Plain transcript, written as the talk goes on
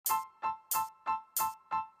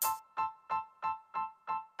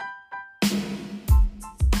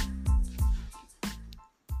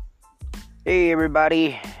Hey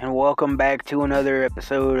everybody, and welcome back to another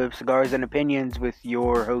episode of Cigars and Opinions with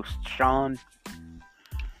your host Sean.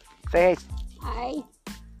 Say hey. Hi.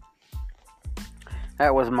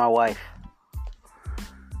 That was my wife.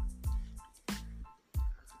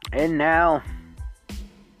 And now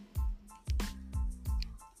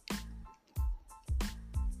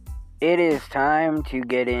it is time to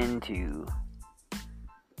get into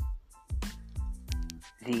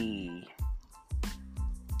the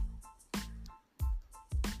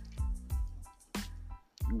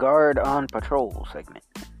Guard on Patrol segment.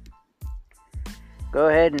 Go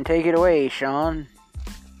ahead and take it away, Sean.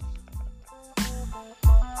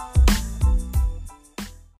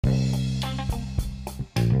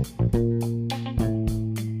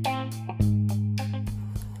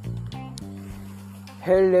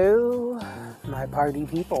 Hello, my party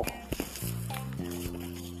people.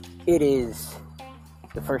 It is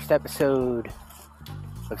the first episode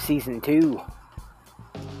of Season 2.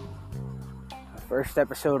 The first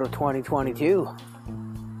episode of 2022.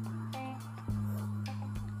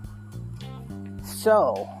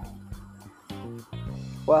 So,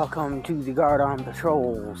 welcome to the Guard on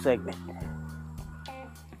Patrol segment,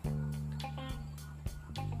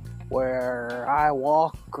 where I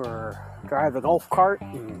walk or drive a golf cart,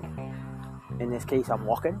 and in this case I'm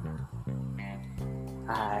walking.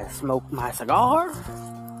 I smoke my cigar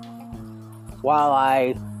while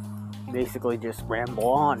I basically just ramble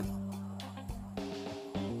on.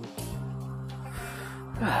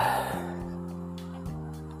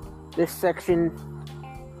 This section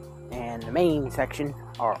and the main section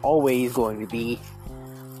are always going to be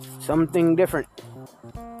something different.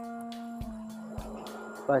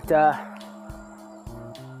 But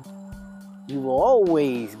you will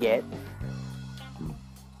always get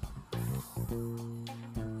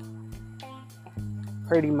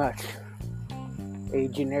pretty much a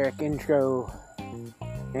generic intro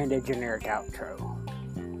and a generic outro,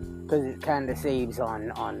 because it kind of saves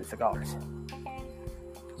on cigars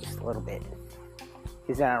just a little bit,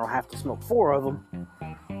 because then I don't have to smoke 4 of them.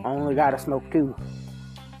 I only gotta smoke 2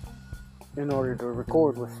 in order to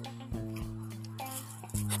record with.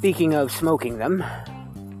 Speaking of smoking them,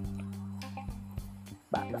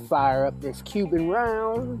 about to fire up this Cuban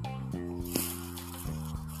round.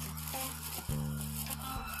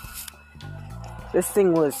 This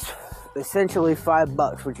thing was essentially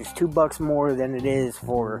 $5, which is $2 more than it is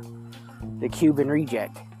for the Cuban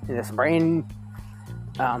Reject. And it's brand,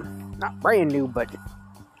 not brand new, but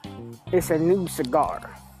it's a new cigar.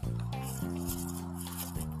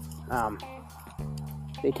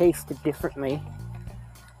 They taste it differently.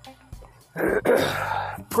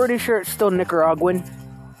 Pretty sure it's still Nicaraguan.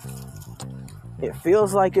 It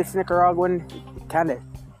feels like it's Nicaraguan. It kind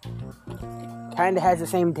of has the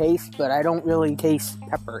same taste, but I don't really taste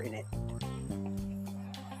pepper in it.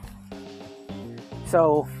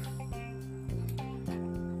 So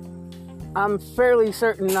I'm fairly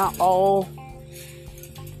certain not all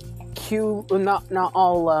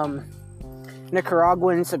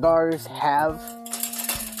Nicaraguan cigars have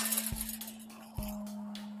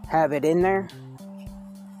it in there,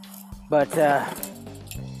 but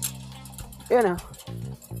you know,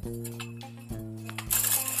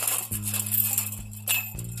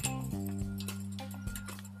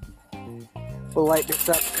 we'll light this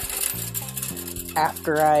up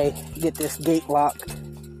after I get this gate locked.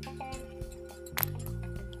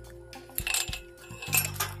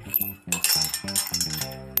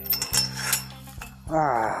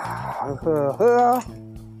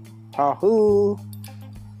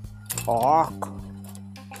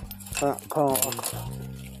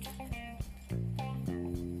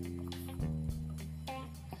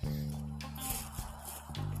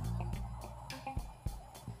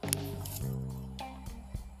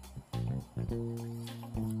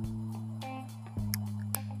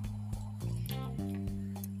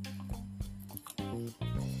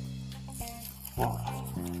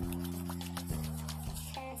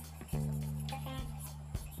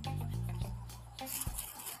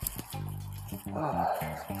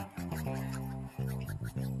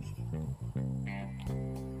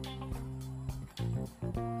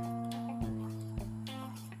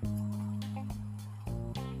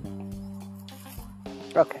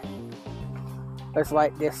 Okay, let's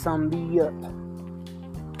light this zombie up.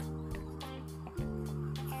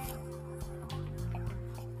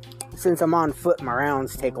 Since I'm on foot, my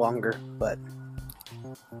rounds take longer, but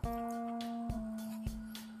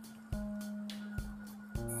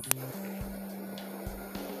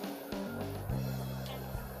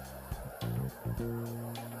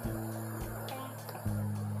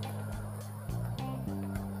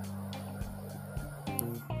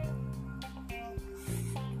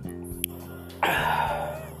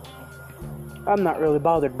I'm not really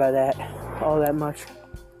bothered by that all that much.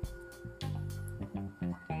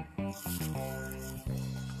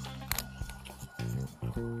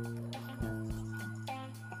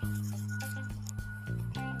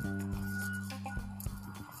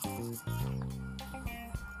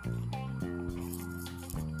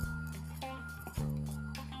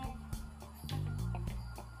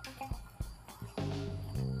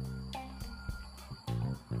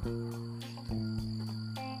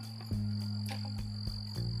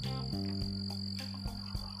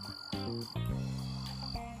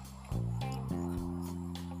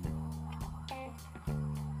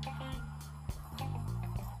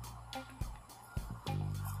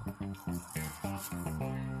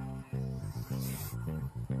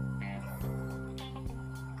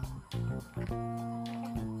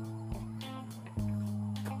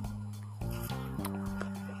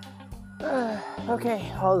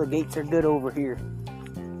 Okay, all the gates are good over here.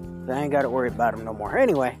 I ain't got to worry about them no more.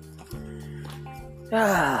 Anyway.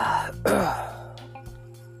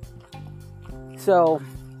 So,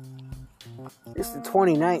 it's the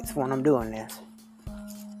 29th when I'm doing this.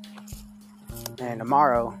 And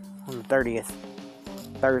tomorrow, on the 30th,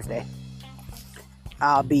 Thursday,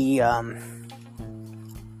 I'll be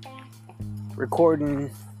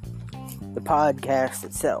recording the podcast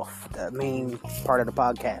itself, the main part of the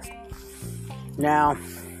podcast. Now,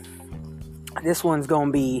 this one's gonna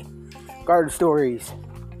be Guard Stories.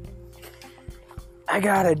 I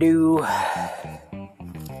gotta do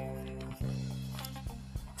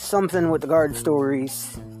something with the Guard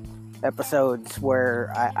Stories episodes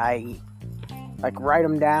where I like write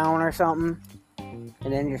them down or something and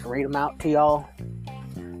then just read them out to y'all.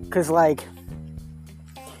 Cause like,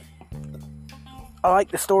 I like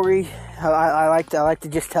the story. I like to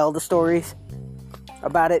just tell the stories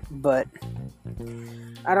about it, but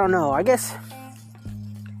I don't know. I guess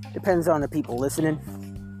depends on the people listening.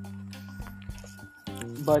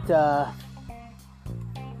 But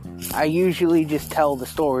I usually just tell the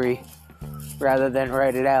story rather than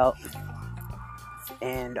write it out.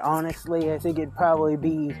 And honestly, I think it'd probably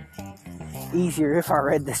be easier if I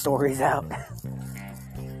read the stories out.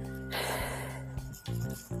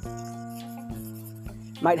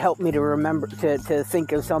 Might help me to remember to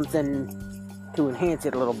think of something to enhance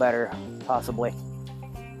it a little better, possibly.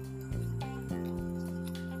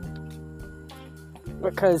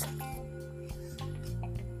 Because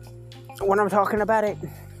when I'm talking about it,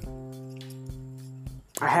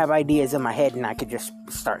 I have ideas in my head and I could just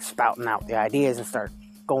start spouting out the ideas and start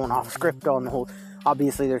going off script on the whole.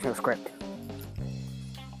 Obviously, there's no script.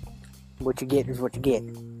 What you get is what you get.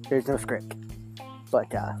 There's no script.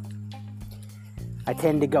 But I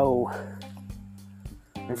tend to go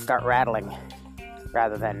and start rattling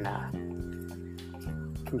rather than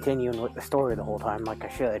continuing with the story the whole time like I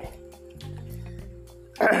should.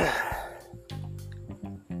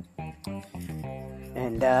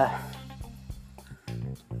 And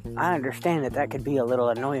I understand that could be a little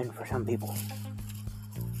annoying for some people.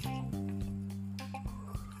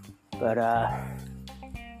 But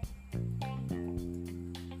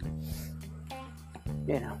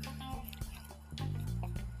you know.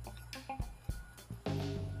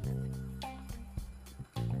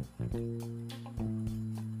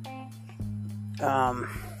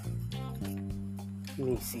 Let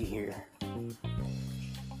me see here.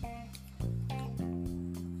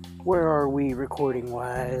 Where are we recording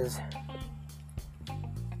wise?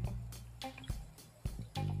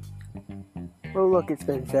 Oh look, it's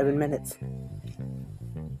been 7 minutes.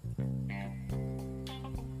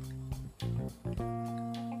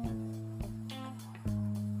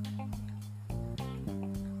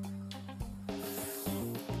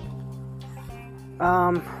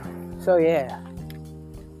 So yeah.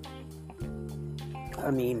 I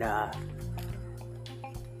mean,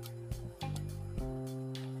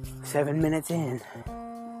 7 minutes in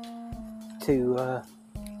to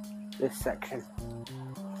this section.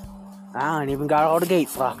 I ain't even got all the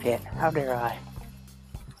gates locked yet. How dare I?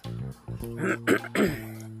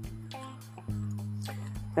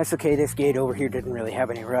 That's okay, this gate over here didn't really have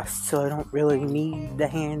any rust, so I don't really need the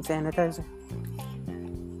hand sanitizer.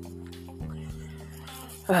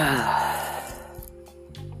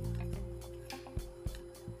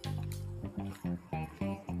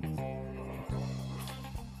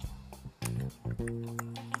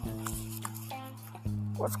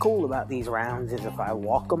 What's cool about these rounds is if I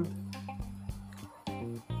walk them,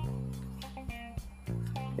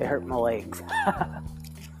 they hurt my legs.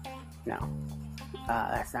 No,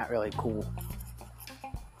 that's not really cool.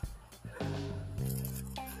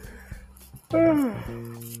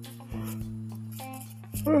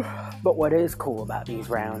 But what is cool about these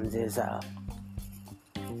rounds is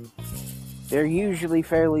they're usually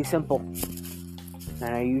fairly simple.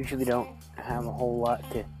 And I usually don't have a whole lot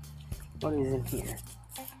to... What is in here?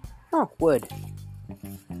 Oh, wood.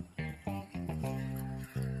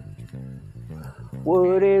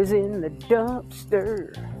 Wood is in the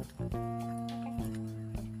dumpster.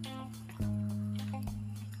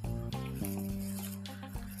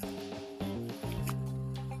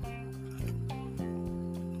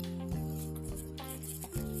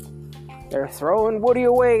 They're throwing Woody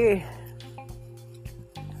away.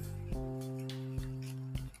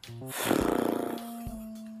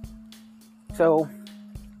 So,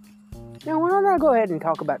 now we're gonna go ahead and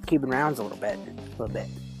talk about Cuban rounds a little bit.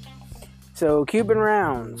 So, Cuban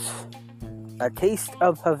rounds, a taste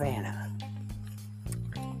of Havana.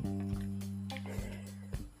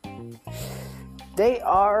 They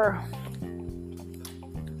are,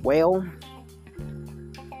 well,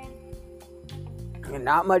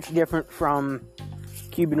 not much different from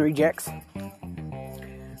Cuban rejects.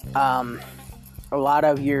 A lot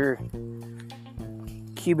of your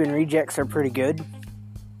Cuban rejects are pretty good.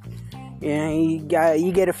 You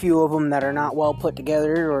get a few of them that are not well put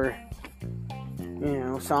together, or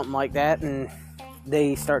something like that, and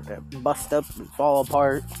they start to bust up and fall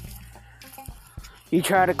apart. You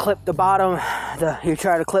try to clip the bottom, you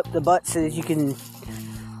try to clip the butt so that you can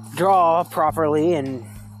draw properly, and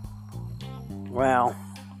well,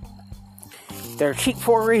 they're cheap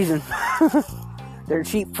for a reason. They're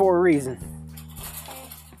cheap for a reason.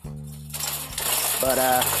 But,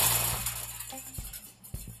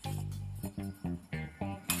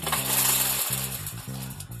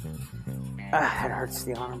 it hurts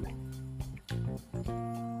the arm.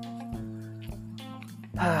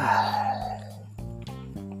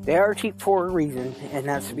 They are cheap for a reason, and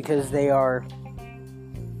that's because they're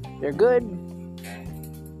good,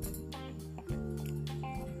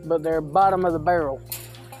 but they're bottom of the barrel.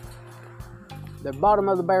 They're bottom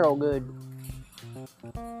of the barrel good.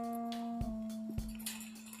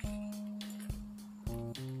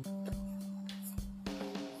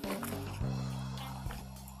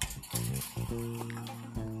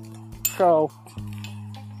 So,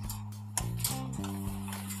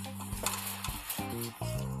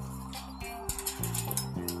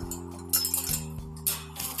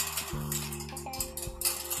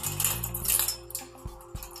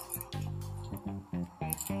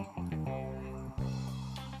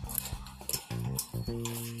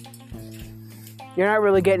 you're not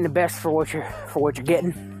really getting the best for what you're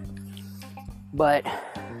getting, but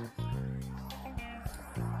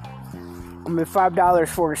I mean, $5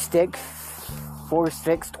 for a stick, 4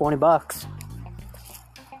 sticks, $20.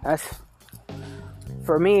 That's,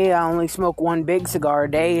 for me, I only smoke one big cigar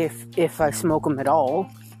a day if I smoke them at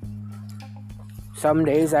all. Some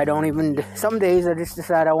days I just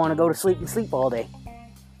decide I want to go to sleep and sleep all day.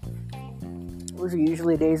 Those are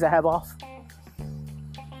usually days I have off.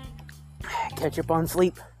 Catch up on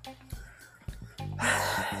sleep.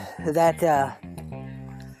 That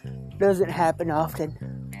doesn't happen often.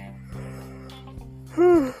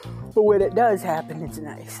 But when it does happen, it's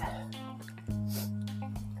nice.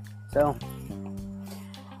 So,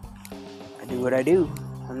 I do what I do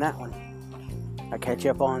on that one. I catch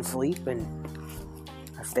up on sleep and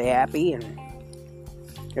I stay happy and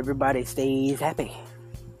everybody stays happy.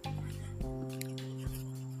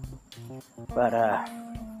 But,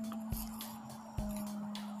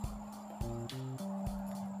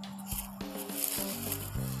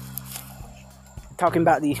 talking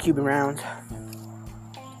about these Cuban rounds,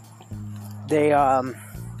 they,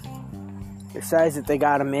 the size that they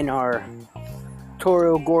got them in are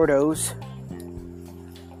Toro Gordos.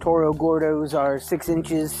 Toro Gordos are 6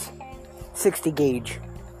 inches, 60 gauge.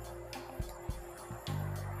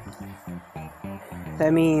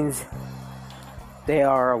 That means they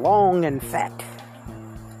are long and fat.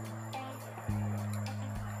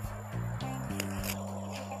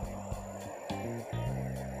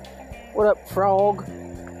 What up, frog?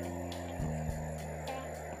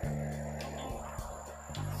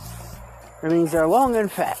 That means they're long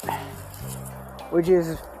and fat, which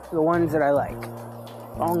is the ones that I like.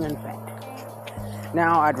 Long and fat.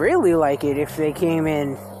 Now, I'd really like it if they came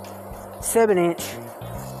in 7 inch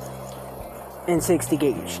and 60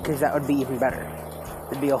 gauge, because that would be even better.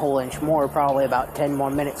 It'd be a whole inch more, probably about 10 more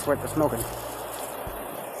minutes worth of smoking.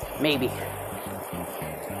 Maybe.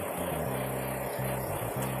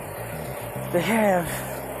 They have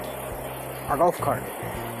our golf cart.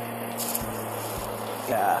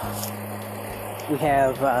 We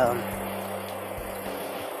have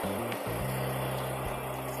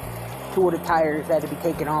 2 of the tires that had to be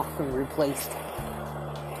taken off and replaced.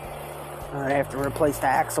 I have to replace the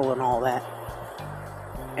axle and all that.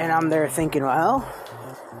 And I'm there thinking, well,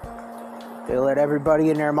 they let everybody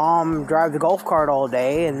and their mom drive the golf cart all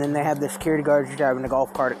day, and then they have the security guards driving the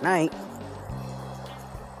golf cart at night.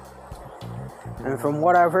 And from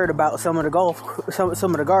what I've heard about some of the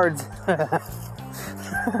guards,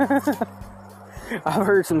 I've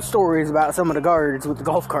heard some stories about some of the guards with the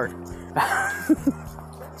golf cart.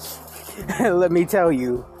 Let me tell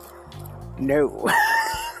you, no.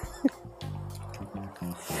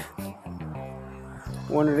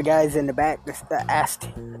 One of the guys in the back asked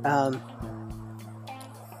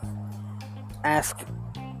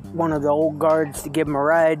one of the old guards to give him a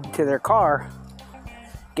ride to their car.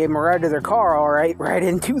 Gave him a ride to their car, alright, right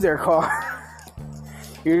into their car.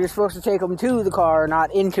 You're just supposed to take them to the car,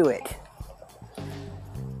 not into it.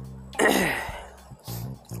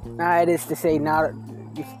 It is to say, not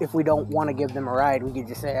if we don't want to give them a ride, we could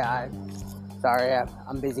just say, sorry,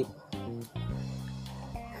 I'm busy.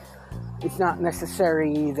 It's not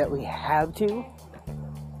necessary that we have to.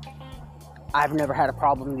 I've never had a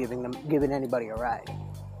problem giving anybody a ride.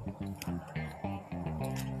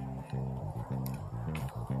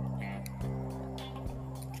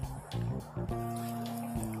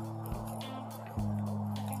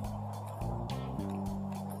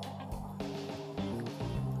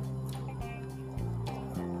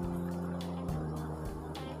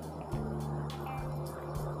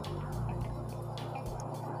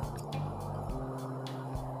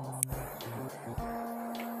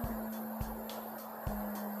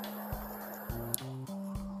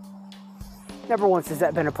 Never once has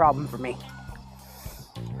that been a problem for me.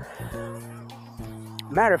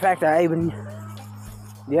 Matter of fact, I even,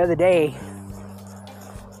 the other day,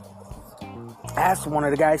 asked one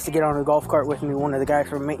of the guys to get on a golf cart with me, one of the guys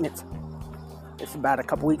from maintenance. It's about a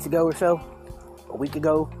couple weeks ago or so. A week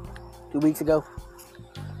ago, 2 weeks ago.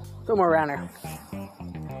 Somewhere around there.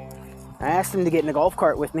 I asked him to get in a golf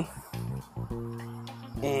cart with me.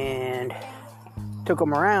 And took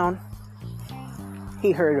him around.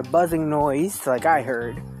 He heard a buzzing noise, like I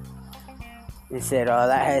heard. He said,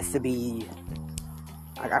 that has to be...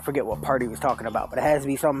 I forget what part he was talking about, but it has to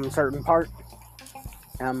be some certain part.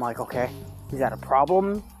 And I'm like, okay, is that a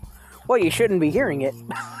problem? Well, you shouldn't be hearing it.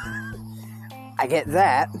 I get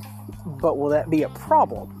that, but will that be a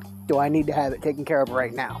problem? Do I need to have it taken care of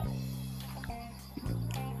right now?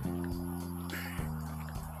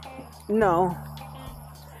 No.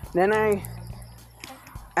 Then I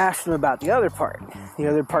asked him about the other part. The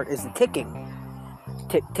other part is the ticking.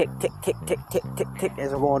 Tick, tick, tick, tick, tick, tick, tick, tick,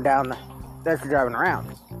 as we're going down as we're driving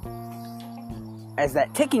around. As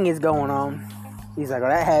that ticking is going on, he's like, well,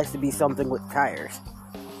 that has to be something with tires.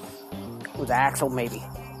 With the axle, maybe.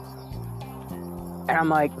 And I'm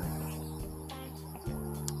like,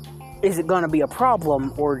 is it going to be a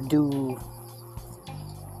problem, or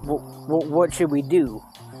what should we do?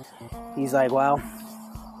 He's like, well,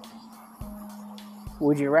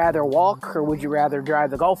 would you rather walk or would you rather drive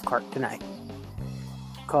the golf cart tonight?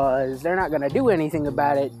 Because they're not going to do anything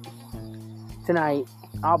about it tonight,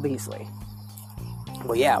 obviously.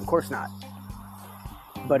 Well, yeah, of course not.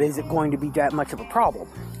 But is it going to be that much of a problem?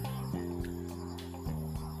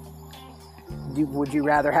 Would you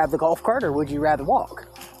rather have the golf cart or would you rather walk?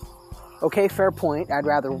 Okay, fair point. I'd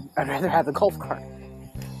rather have the golf cart.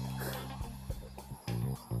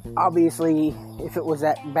 Obviously, if it was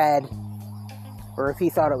that bad, or if he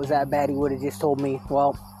thought it was that bad, he would have just told me,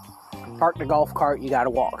 well, park the golf cart, you gotta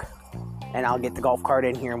walk. And I'll get the golf cart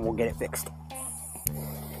in here and we'll get it fixed.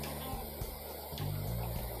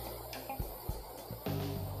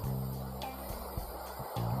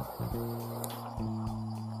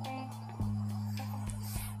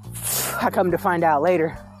 I come to find out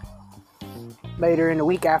later in the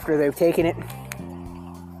week after they've taken it,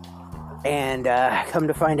 and come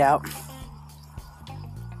to find out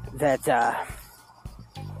that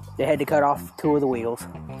they had to cut off two of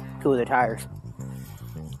the tires,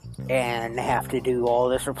 and they have to do all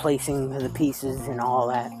this replacing the pieces and all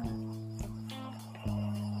that.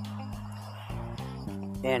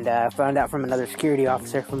 And I found out from another security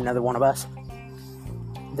officer, from another one of us,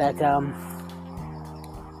 that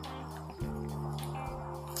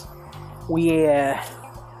we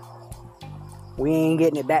ain't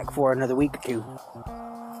getting it back for another week or two.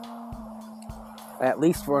 At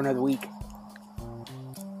least for another week.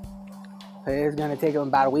 It's going to take them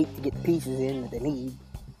about a week to get the pieces in that they need.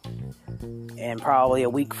 And probably a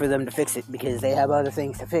week for them to fix it, because they have other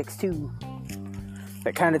things to fix too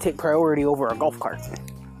that kind of take priority over a golf cart.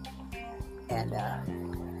 And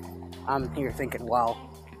I'm here thinking, well,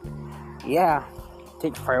 yeah, it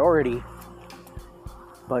takes priority,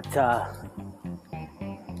 but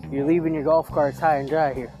you're leaving your golf carts high and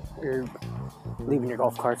dry here. leaving your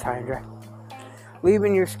golf carts high and dry.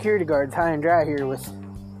 Leaving your security guards high and dry here with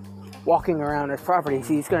walking around this property.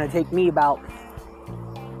 See, it's going to take me about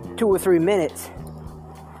 2 or 3 minutes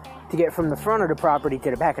to get from the front of the property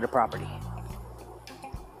to the back of the property.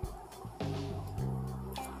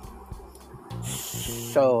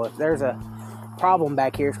 So if there's a problem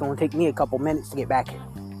back here, it's going to take me a couple minutes to get back here.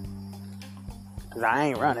 Because I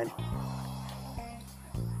ain't running.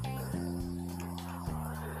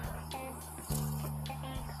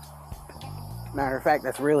 Matter of fact,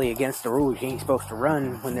 that's really against the rules. You ain't supposed to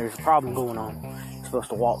run when there's a problem going on. You're supposed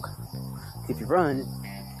to walk. If you run,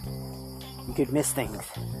 you could miss things.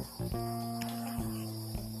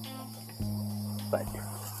 But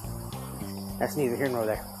that's neither here nor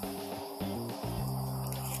there.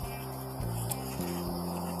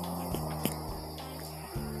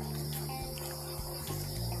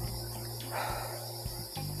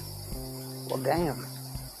 Well, damn.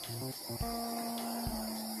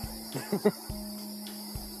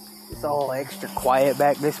 It's all extra quiet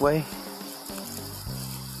back this way.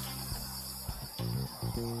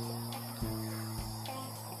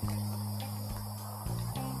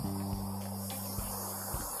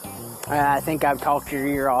 I think I've talked your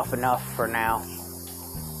ear off enough for now.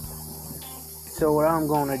 So what I'm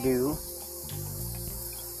going to do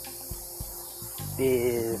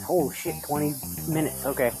is, oh shit, 20 minutes,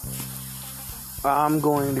 okay. I'm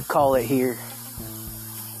going to call it here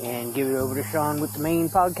and give it over to Sean with the main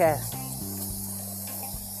podcast.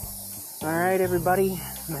 Alright, everybody,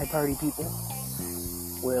 my party people.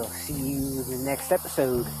 We'll see you in the next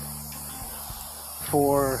episode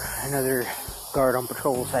for another Guard on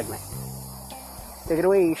Patrol segment. Take it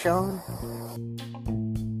away, Sean.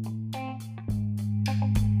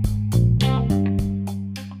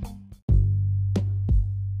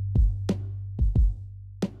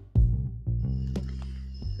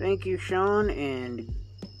 Thank you, Sean, and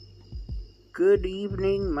good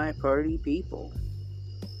evening, my party people.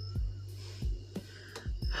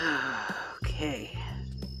 Okay,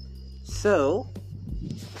 so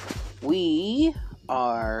we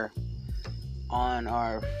are on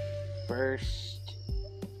our first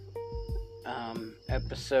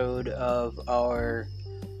episode of our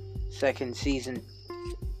second season.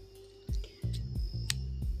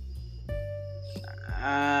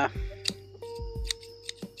 I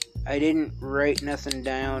didn't write nothing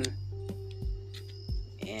down,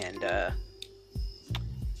 and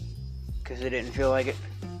because I didn't feel like it.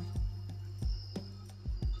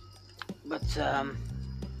 But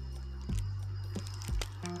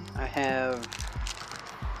I have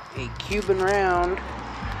a Cuban round.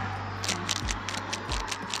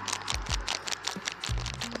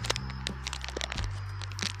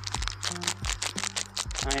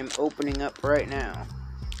 I'm opening up right now.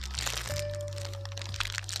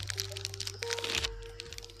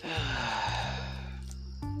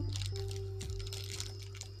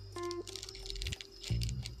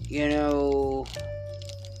 You know,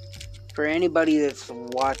 for anybody that's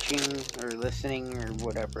watching or listening or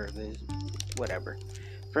whatever,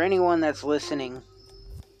 for anyone that's listening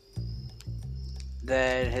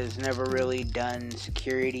that has never really done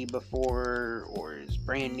security before or is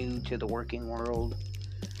brand new to the working world,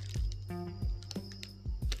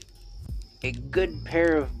 a good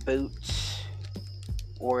pair of boots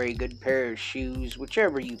or a good pair of shoes,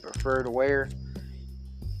 whichever you prefer to wear,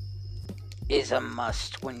 is a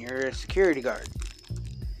must when you're a security guard.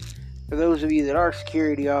 For those of you that are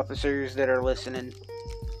security officers that are listening,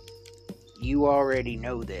 you already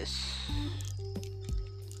know this.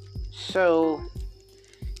 So,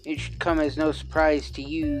 it should come as no surprise to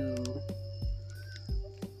you.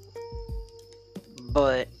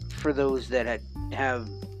 But for those that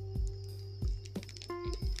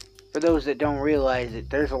don't realize it,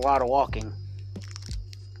 there's a lot of walking.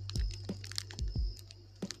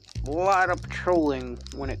 A lot of patrolling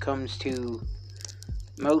when it comes to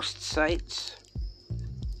most sites.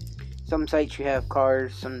 Some sites you have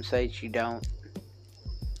cars, some sites you don't.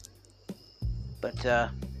 But,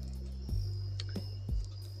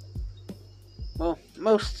 well,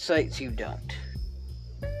 most sites you don't.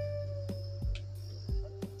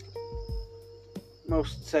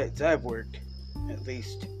 Most sites I've worked, at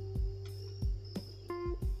least,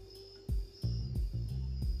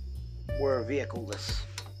 were vehicle-less.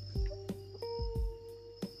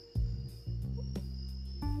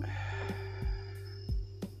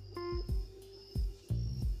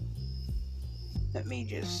 Let me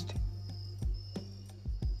just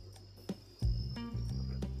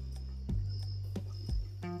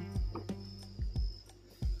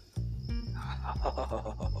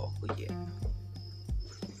oh yeah,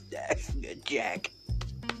 that's good, Jack.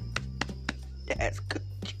 That's good,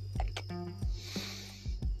 Jack.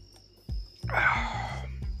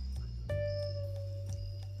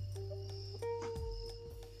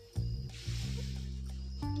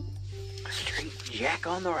 Straight Jack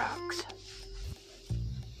on the rocks.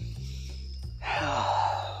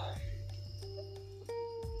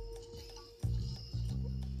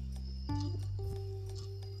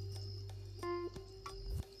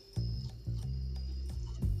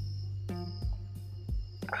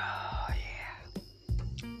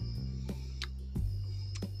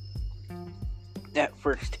 That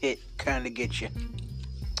first hit kind of gets you.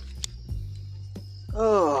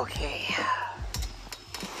 Okay.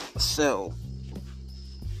 So,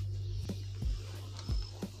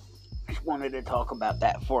 just wanted to talk about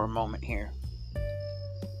that for a moment here.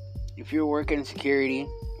 If you're working security,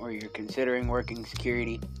 or you're considering working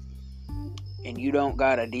security, and you don't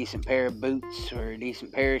got a decent pair of boots or a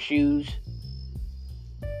decent pair of shoes,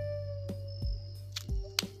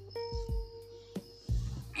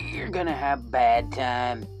 you're gonna have a bad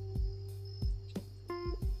time.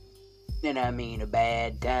 And I mean a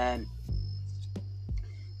bad time.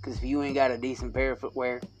 Because if you ain't got a decent pair of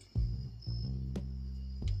footwear,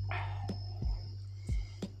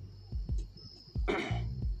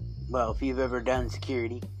 well, if you've ever done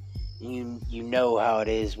security, you know how it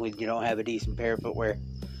is when you don't have a decent pair of footwear.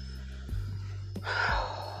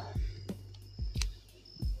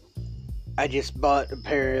 I just bought a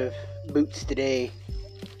pair of boots today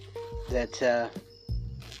that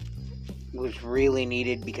was really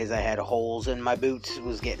needed because I had holes in my boots.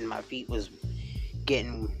 My feet was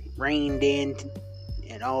getting rained in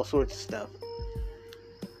and all sorts of stuff.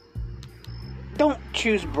 Don't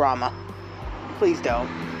choose Brahma. Please don't.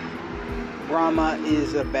 Brahma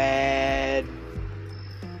is a bad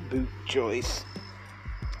boot choice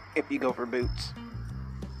if you go for boots.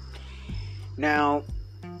 Now,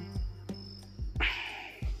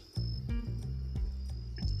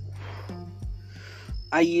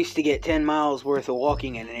 I used to get 10 miles worth of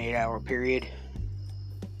walking in an 8-hour period,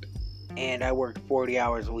 and I worked 40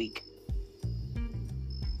 hours a week.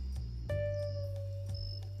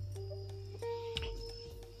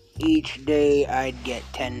 Each day I'd get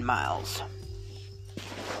 10 miles.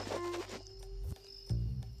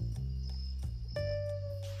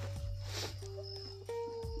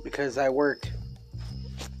 Because I worked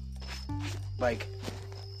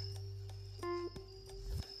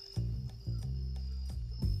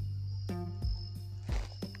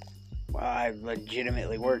I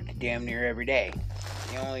legitimately worked damn near every day.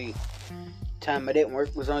 The only time I didn't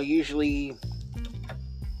work was on usually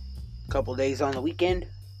a couple days on the weekend.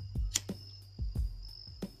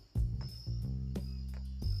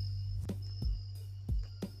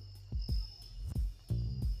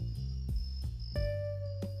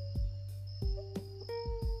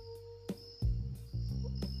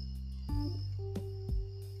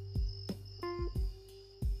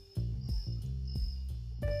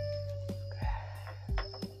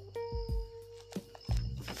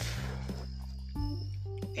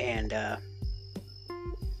 And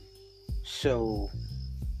so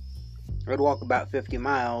I'd walk about 50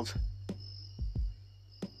 miles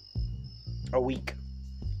a week.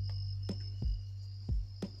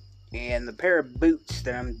 And the pair of boots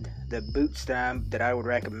that I would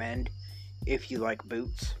recommend if you like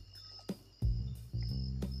boots,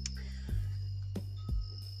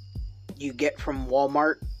 you get from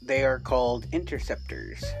Walmart. They are called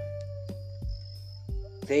Interceptors.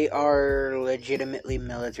 They are legitimately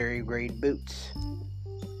military grade boots.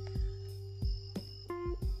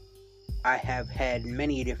 I have had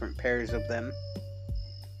many different pairs of them.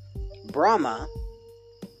 Brahma,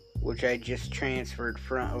 which I just changed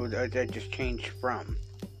from,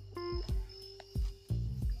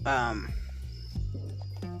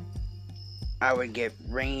 I would get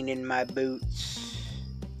rain in my boots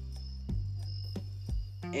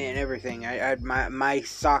and everything. My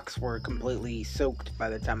socks were completely soaked by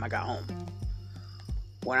the time I got home.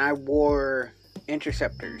 When I wore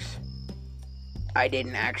Interceptors, I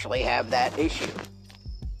didn't actually have that issue.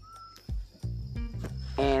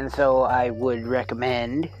 And so I would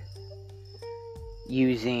recommend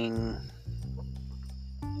using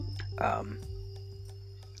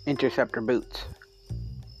Interceptor boots.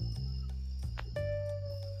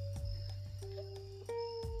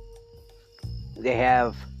 They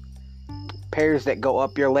have pairs that go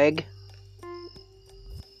up your leg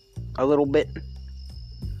a little bit,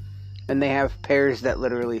 and they have pairs that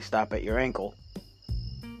literally stop at your ankle.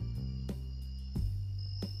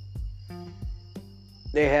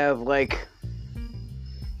 They have like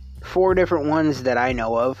 4 different ones that I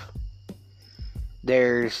know of.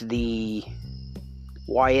 There's the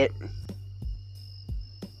Wyatt,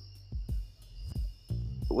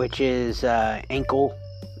 which is ankle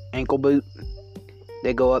boot.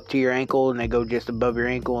 They go up to your ankle and they go just above your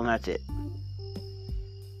ankle, and that's it.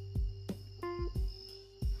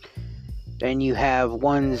 Then you have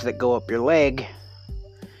ones that go up your leg.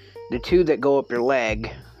 The two that go up your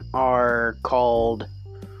leg are called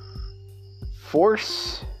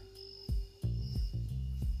Force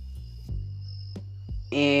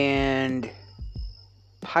and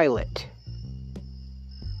Pilot.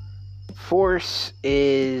 Force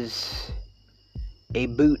is a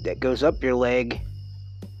boot that goes up your leg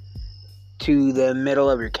to the middle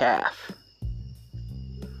of your calf.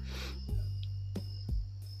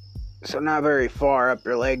 So not very far up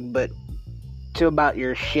your leg, but to about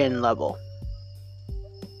your shin level.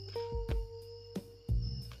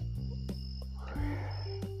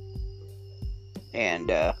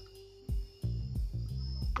 And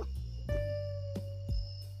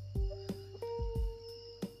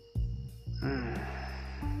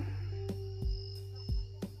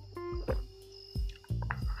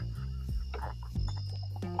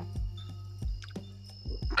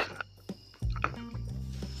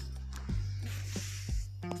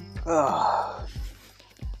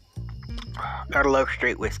gotta love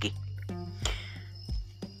straight whiskey.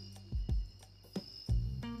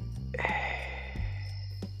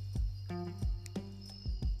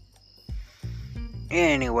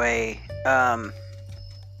 Anyway,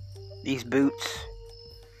 these boots,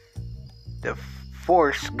 the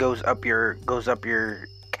Force goes up your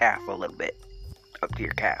calf a little bit, up to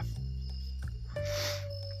your calf,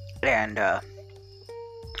 and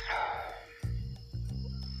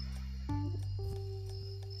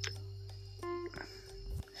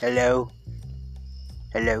hello,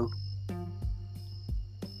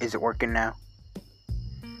 is it working now?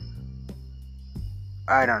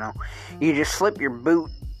 I don't know. You just slip your boot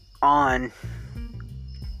on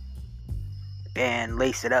and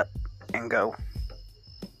lace it up and go.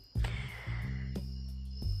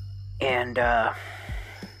 And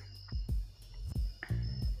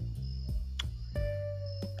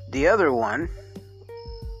the other one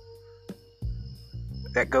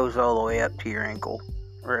that goes all the way up to your ankle,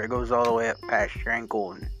 or it goes all the way up past your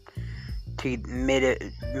ankle and to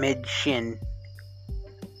mid shin.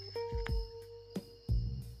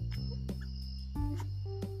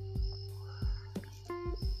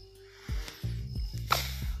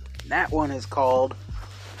 That one is called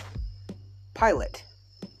Pilot.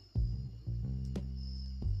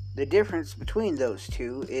 The difference between those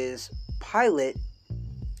two is Pilot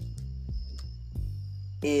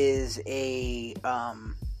is a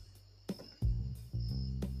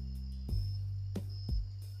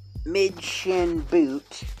mid-shin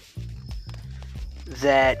boot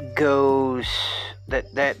that goes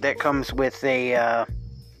that comes with a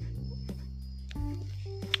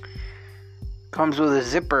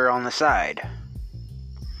zipper on the side.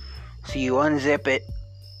 So you unzip it,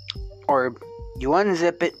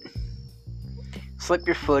 slip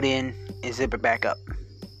your foot in, and zip it back up,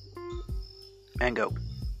 and go.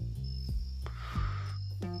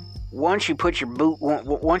 Once you put your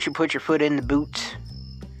foot in the boots,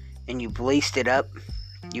 and you've laced it up,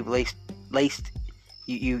 you've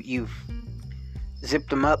zipped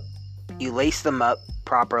them up, you lace them up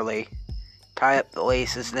properly, tie up the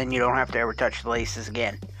laces, then you don't have to ever touch the laces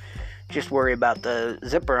again. Just worry about the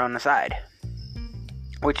zipper on the side,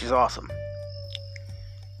 which is awesome.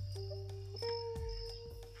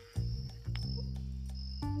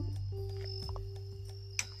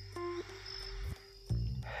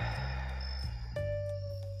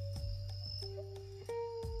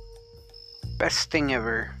 Best thing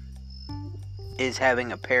ever is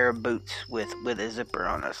having a pair of boots with a zipper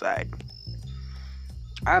on the side.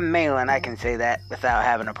 I'm male and I can say that without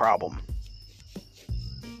having a problem.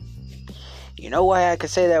 You know why I can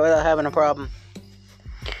say that without having a problem?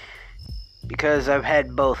 Because I've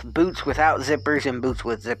had both boots without zippers and boots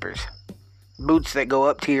with zippers. Boots that go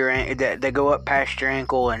up to your that go up past your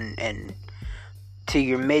ankle and to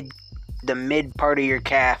your the mid part of your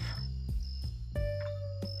calf.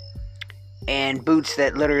 And boots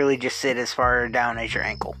that literally just sit as far down as your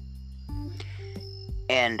ankle.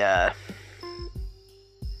 And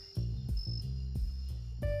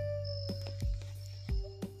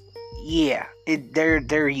yeah,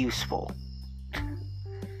 they're useful.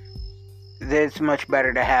 It's much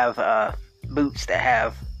better to have boots that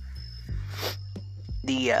have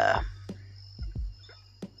the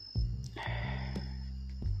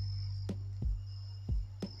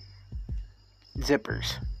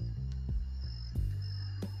zippers.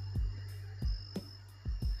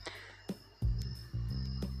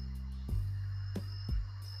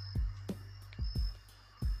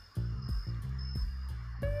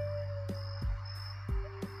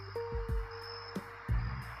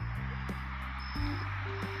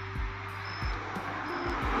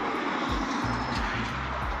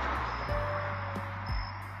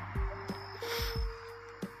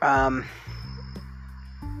 Um,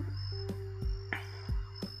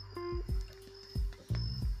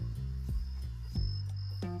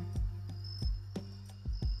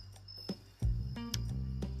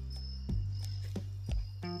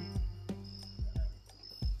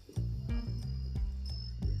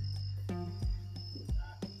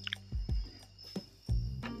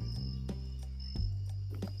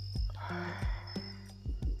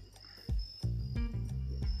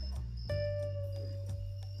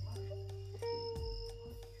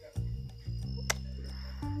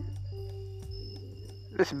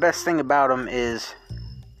 the best thing about them is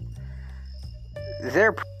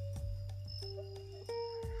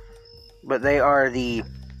but they are the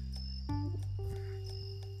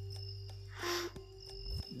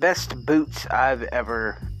best boots I've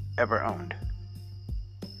ever owned.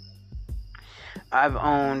 I've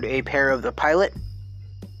owned a pair of the Pilot,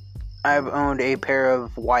 I've owned a pair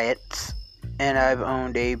of Wyatt's, and I've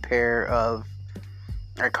owned a pair of...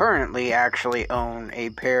 I currently actually own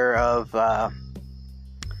a pair of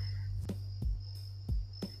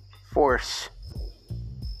Force.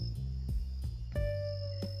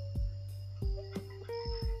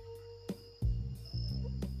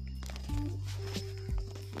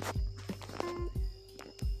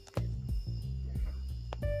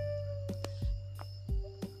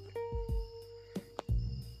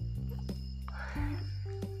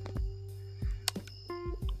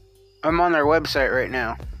 I'm on their website right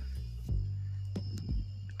now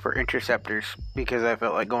for Interceptors because I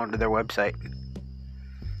felt like going to their website.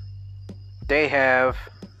 They have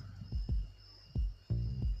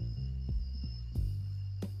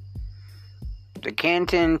the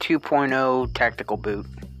Canton 2.0 tactical boot,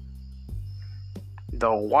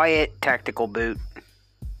 the Wyatt tactical boot,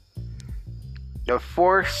 the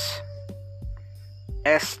Force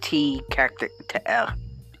ST tactical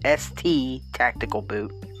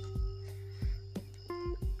boot,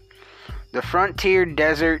 the Frontier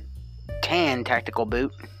Desert Tan tactical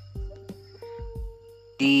boot,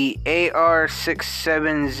 the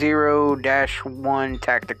AR-670-1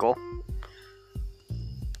 tactical,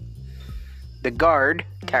 the Guard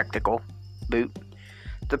tactical boot,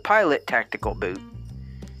 the Pilot tactical boot.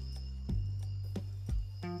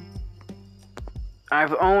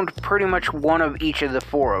 I've owned pretty much one of each of the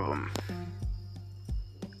four of them.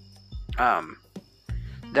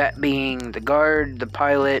 That being the Guard, the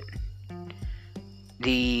Pilot,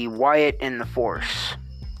 the Wyatt, and the Force.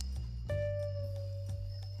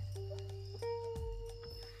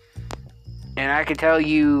 And I can tell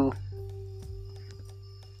you,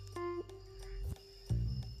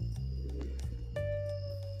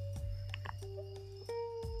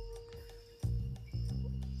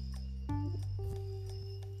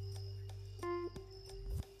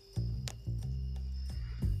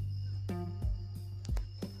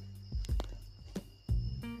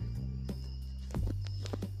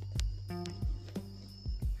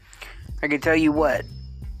 what,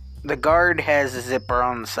 the Guard has a zipper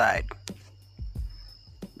on the side.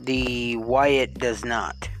 The Wyatt does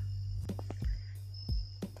not.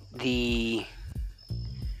 The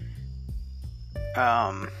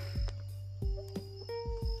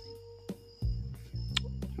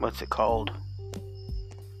what's it called?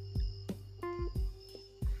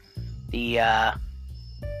 The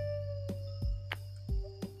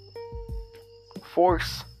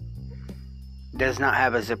Force does not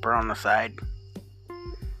have a zipper on the side.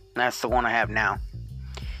 That's the one I have now.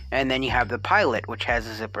 And then you have the Pilot, which has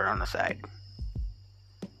a zipper on the side.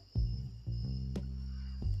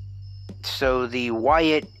 So the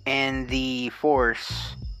Wyatt and the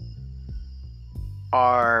Force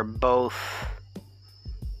are both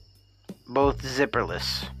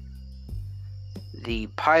zipperless. The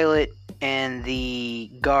Pilot and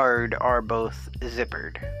the Guard are both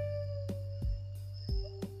zippered.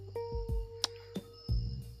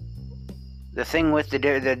 The thing with the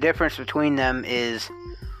difference between them is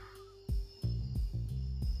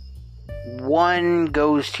one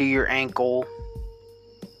goes to your ankle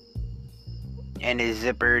and is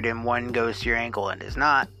zippered, and one goes to your ankle and is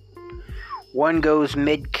not. One goes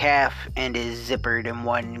mid-calf and is zippered, and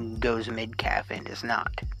one goes mid-calf and is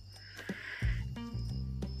not.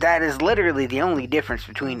 That is literally the only difference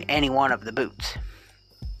between any one of the boots.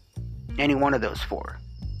 Any one of those four.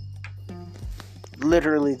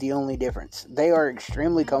 Literally the only difference. They are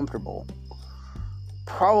extremely comfortable.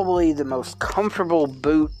 Probably the most comfortable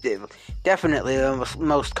boot, definitely the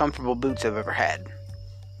most comfortable boots I've ever had.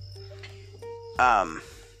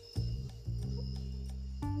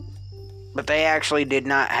 But they actually did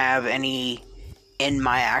not have any in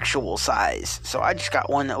my actual size, so I just got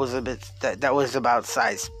one that was that was about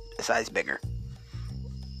size bigger.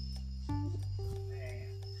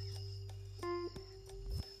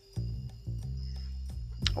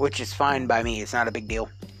 which is fine by me. It's not a big deal.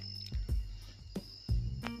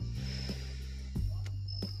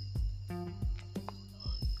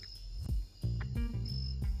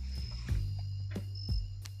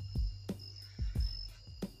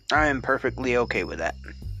 I am perfectly okay with that.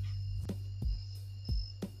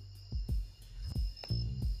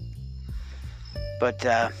 But,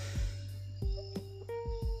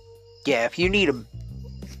 yeah, if you need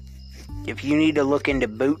to look into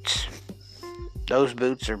boots, those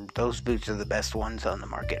boots are the best ones on the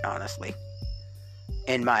market, honestly,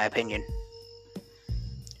 in my opinion.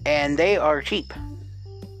 And they are cheap.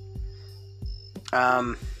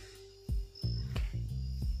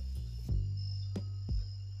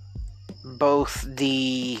 Both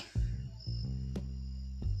the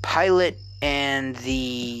Pilot and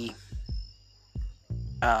the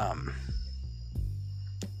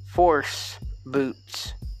Force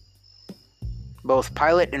boots, both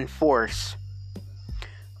Pilot and Force,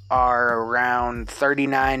 are around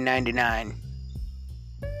 $39.99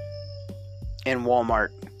 in Walmart.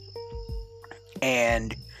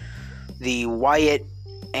 And the Wyatt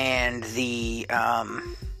and the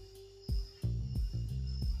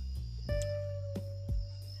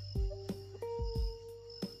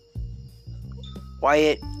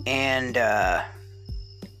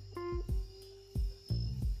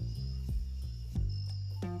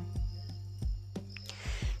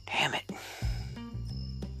damn it.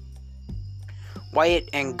 Wyatt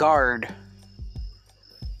and Guard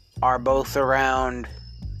are both around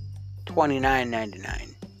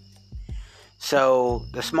 $29.99. So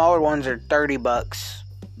the smaller ones are $30.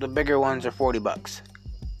 The bigger ones are $40.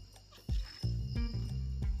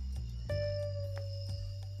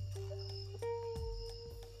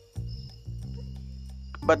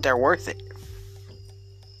 But they're worth it.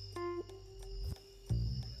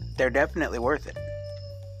 They're definitely worth it.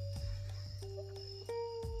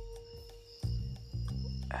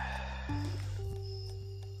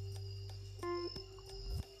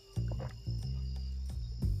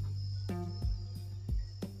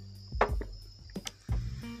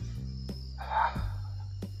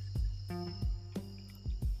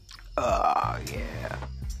 Yeah.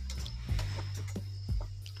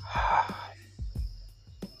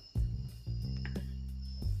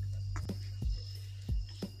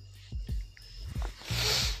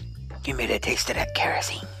 Give me the taste of that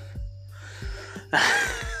kerosene.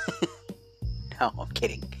 No, I'm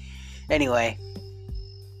kidding. Anyway,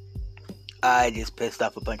 I just pissed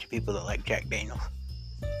off a bunch of people that like Jack Daniels.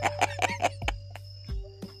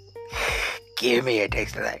 Give me a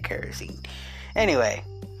taste of that kerosene. Anyway,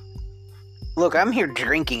 look, I'm here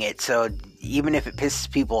drinking it, so even if it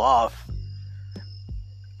pisses people off,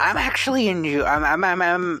 I'm actually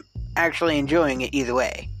I'm actually enjoying it either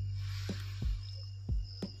way.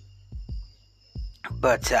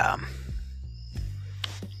 But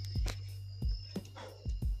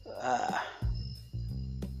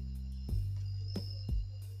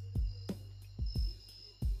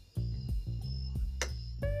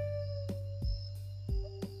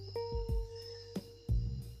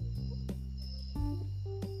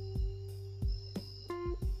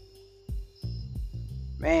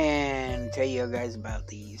man, tell you guys about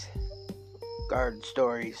these Guard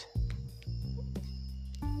stories.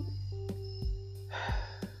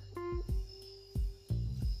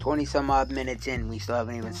 20 some odd minutes in, we still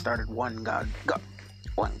haven't even started one Guard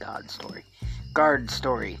story. Guard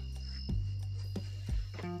story.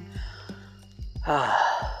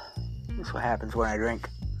 That's what happens when I drink.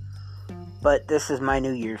 But this is my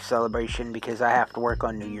New Year's celebration because I have to work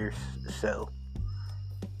on New Year's, so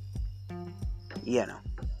you know.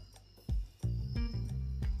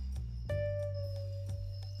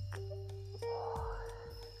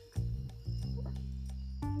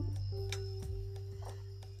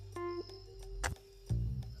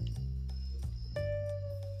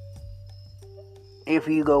 If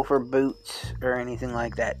you go for boots or anything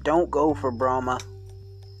like that, don't go for Brahma,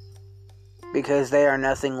 because they are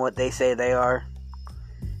nothing what they say they are.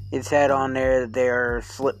 It said on there that they are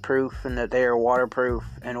slip proof and that they are waterproof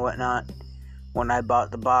and whatnot. When I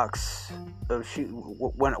bought the box of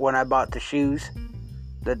when I bought the shoes,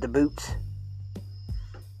 the boots,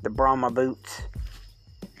 the Brahma boots,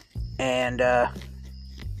 and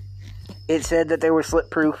it said that they were slip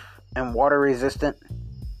proof and water resistant.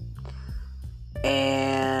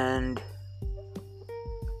 And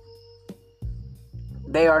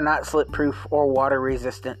they are not slip proof or water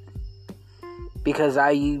resistant, because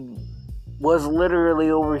I was literally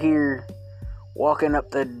over here walking up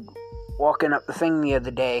the thing the other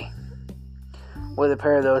day with a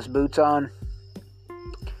pair of those boots on,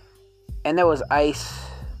 and there was ice,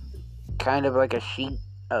 kind of like a sheet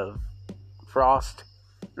of frost,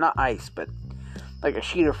 not ice, but like a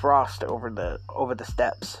sheet of frost over the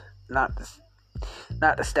steps. Not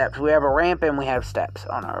the steps. We have a ramp and we have steps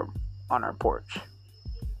on our porch.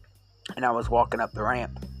 And I was walking up the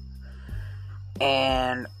ramp,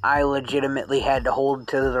 and I legitimately had to hold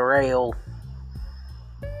to the rail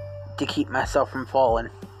to keep myself from falling.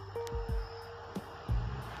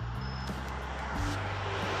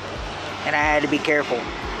 And I had to be careful.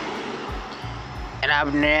 And I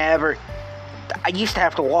used to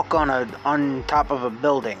have to walk on top of a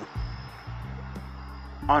building.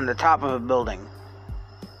 On the top of a building.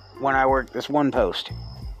 When I worked this one post.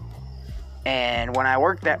 And when I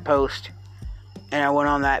worked that post, and I went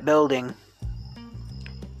on that building,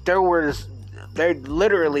 there was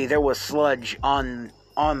sludge on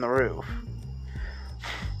the roof.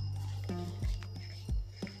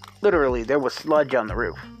 Literally, there was sludge on the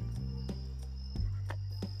roof.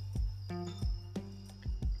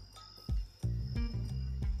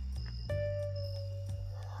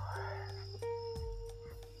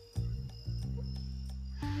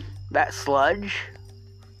 That sludge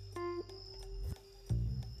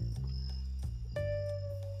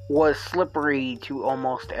was slippery to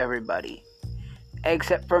almost everybody.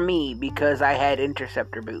 Except for me, because I had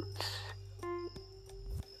interceptor boots.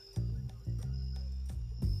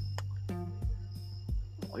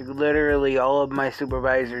 Like, literally all of my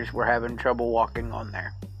supervisors were having trouble walking on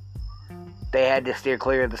there. They had to steer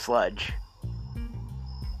clear of the sludge.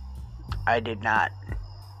 I did not.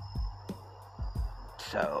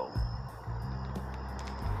 So,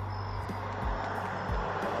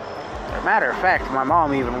 as a matter of fact, my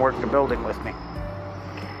mom even worked the building with me.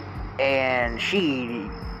 And she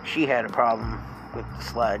had a problem with the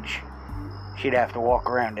sludge. She'd have to walk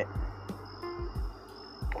around it.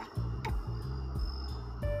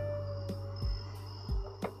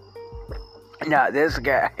 Not this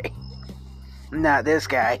guy.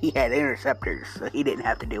 He had interceptors, so he didn't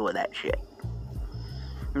have to deal with that shit.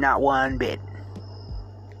 Not one bit.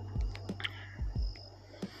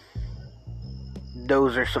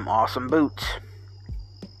 Those are some awesome boots.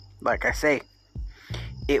 Like I say,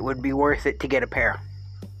 it would be worth it to get a pair.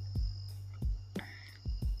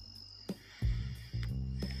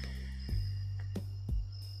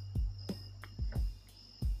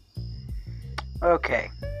 Okay.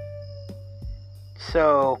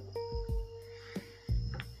 So,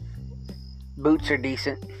 boots are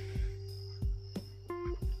decent.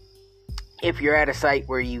 If you're at a site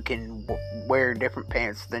where you can wear different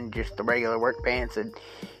pants than just the regular work pants, and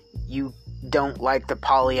you don't like the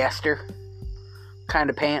polyester kind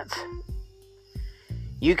of pants,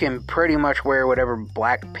 you can pretty much wear whatever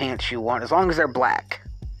black pants you want, as long as they're black,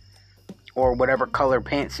 or whatever color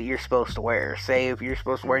pants that you're supposed to wear. Say if you're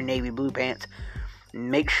supposed to wear navy blue pants,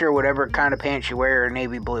 make sure whatever kind of pants you wear are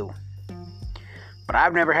navy blue. But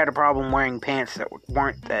I've never had a problem wearing pants that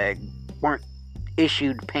weren't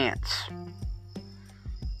issued pants.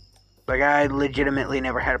 Like, I legitimately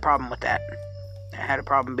never had a problem with that. I had a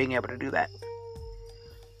problem being able to do that.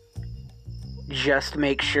 Just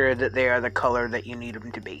make sure that they are the color that you need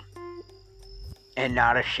them to be. And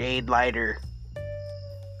not a shade lighter.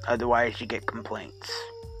 Otherwise, you get complaints.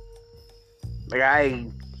 Like,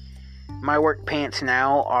 my work pants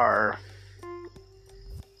now are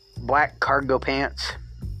black cargo pants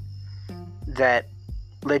that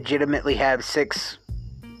legitimately have 6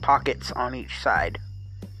 pockets on each side.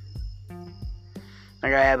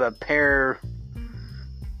 Like, I have a pair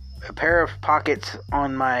of pockets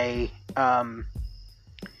on my on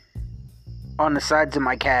the sides of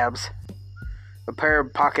my calves, a pair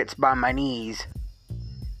of pockets by my knees,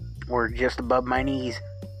 or just above my knees,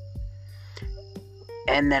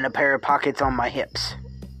 and then a pair of pockets on my hips,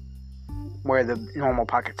 where the normal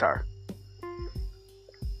pockets are.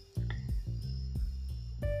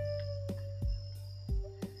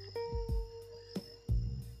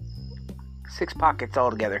 Six pockets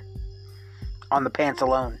altogether on the pants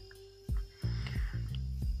alone.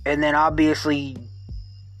 And then obviously,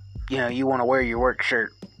 you want to wear your work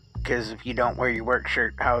shirt, because if you don't wear your work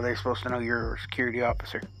shirt, how are they supposed to know you're a security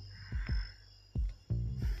officer?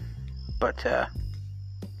 But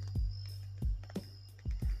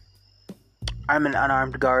I'm an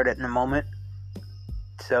unarmed guard at the moment,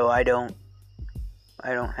 so I don't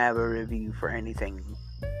have a review for anything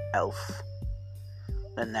else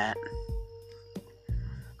than that.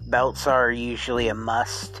 Belts are usually a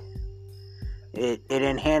must. It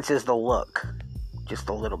enhances the look just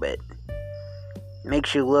a little bit.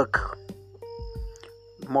 Makes you look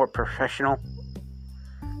more professional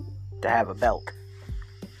to have a belt.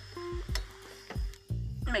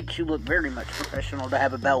 Makes you look very much professional to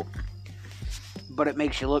have a belt. but it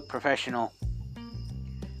makes you look professional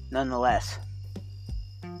nonetheless.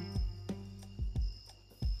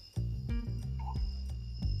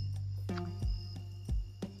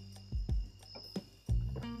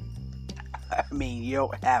 I mean, you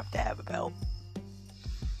don't have to have a belt.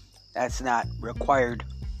 That's not required.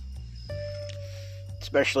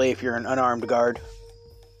 Especially if you're an unarmed guard.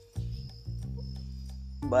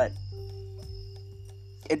 But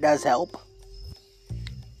it does help.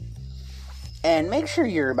 And make sure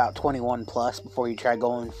you're about 21 plus before you try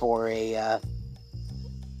going for a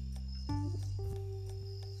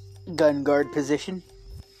gun guard position.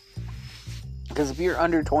 Because if you're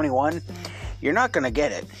under 21, you're not going to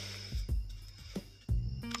get it.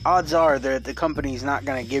 Odds are that the company's not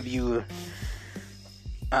going to give you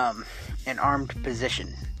an armed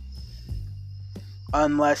position.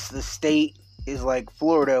 Unless the state is like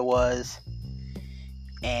Florida was,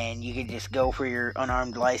 and you can just go for your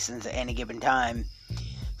unarmed license at any given time,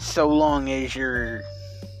 so long as you're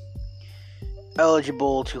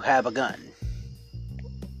eligible to have a gun,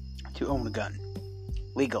 to own a gun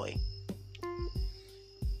legally.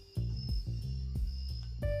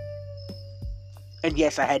 And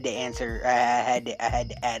yes, I had to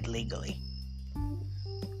add legally,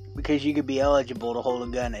 because you could be eligible to hold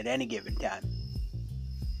a gun at any given time.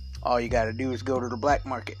 All you gotta do is go to the black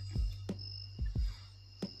market,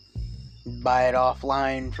 buy it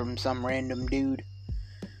offline from some random dude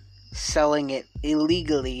selling it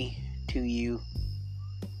illegally to you.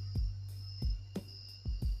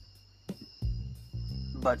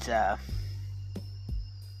 But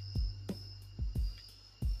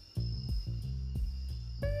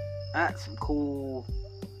that's some cool.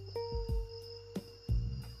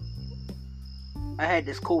 I had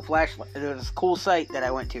this cool flashlight. There was this cool site that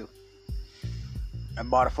I went to. I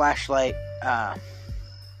bought a flashlight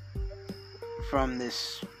from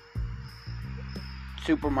this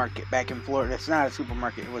supermarket back in Florida. It's not a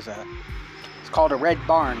supermarket. It's called a Red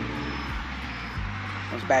Barn.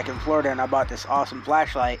 I was back in Florida, and I bought this awesome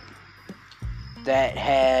flashlight that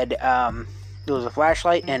had there was a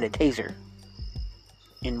flashlight and a taser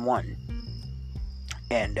in one,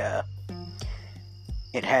 and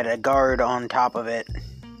it had a guard on top of it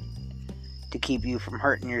to keep you from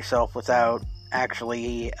hurting yourself without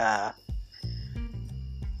actually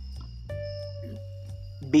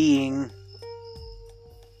being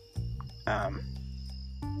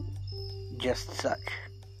just such,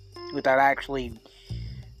 without actually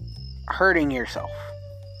hurting yourself.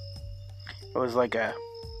 It was like a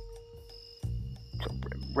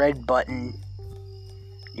red button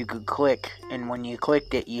you could click, and when you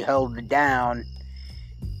clicked it, you held it down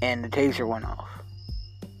and the taser went off.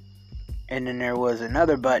 And then there was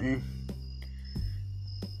another button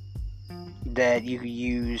that you could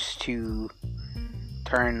use to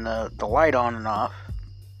turn the light on and off.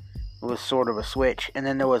 It was sort of a switch. And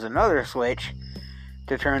then there was another switch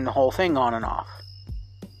to turn the whole thing on and off,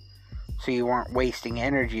 so you weren't wasting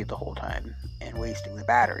energy the whole time and wasting the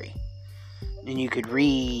battery. And you could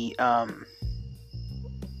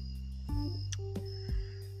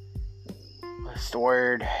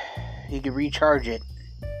you could recharge it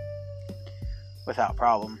without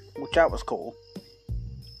problem, which that was cool.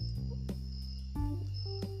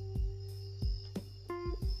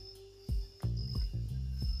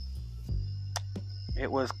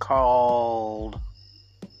 It was called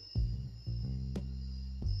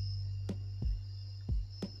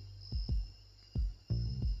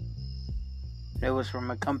It was from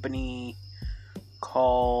a company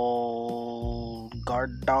called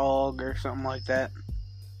Guard Dog or something like that.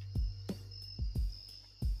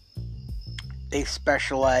 They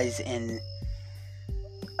specialize in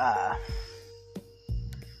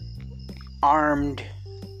armed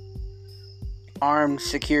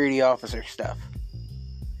security officer stuff.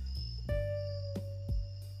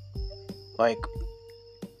 Like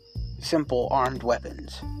simple armed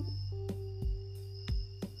weapons.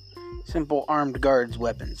 Simple armed guards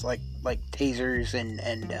weapons, like tasers and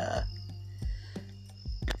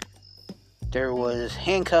there was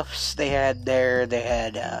handcuffs they had there. They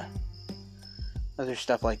had other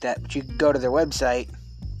stuff like that. But you could go to their website,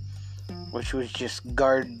 which was just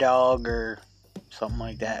Guard Dog or something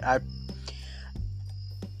like that. I'm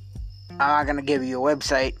not gonna give you a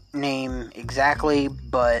website name exactly,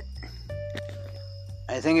 but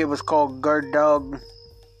I think it was called Guard Dog.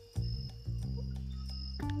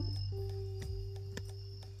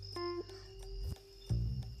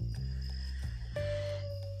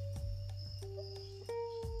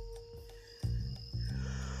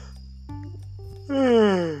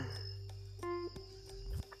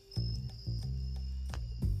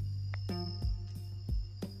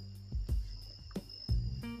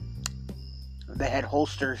 they had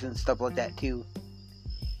holsters and stuff like that too.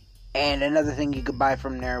 And another thing you could buy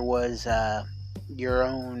from there was your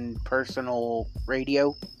own personal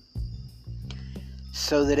radio,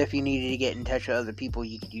 so that if you needed to get in touch with other people,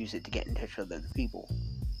 you could use it to get in touch with other people.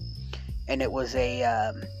 And it was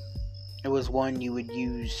one you would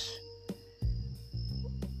use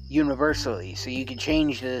universally, so you could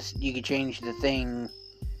change the thing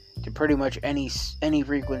to pretty much any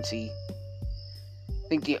frequency. I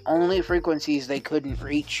think the only frequencies they couldn't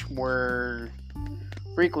reach were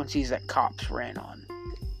frequencies that cops ran on.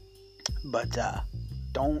 But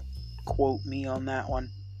don't quote me on that one,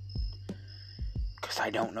 because I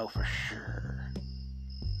don't know for sure.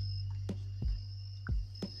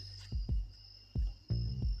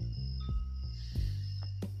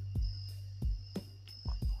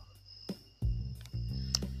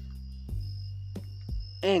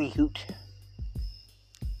 Anywho.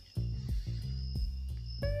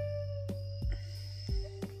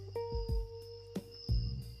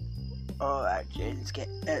 Oh, that gin.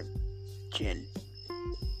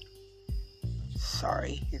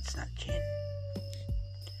 Sorry, it's not gin.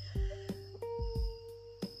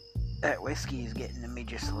 That whiskey is getting to me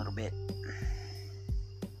just a little bit.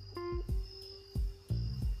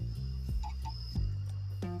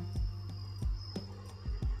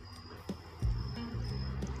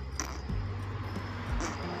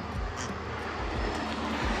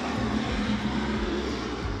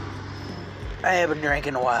 I haven't drank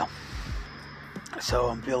in a while, so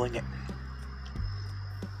I'm feeling it.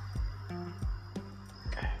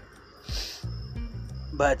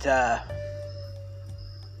 But,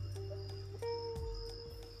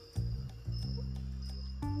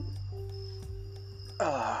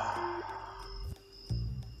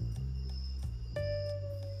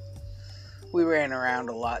 we ran around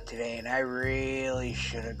a lot today, and I really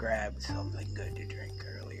should have grabbed something good to drink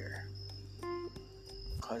earlier,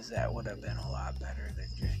 because that would have been a lot better than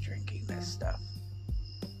just drinking this stuff.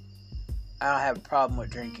 I don't have a problem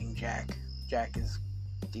with drinking Jack. Jack is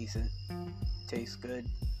decent. Tastes good.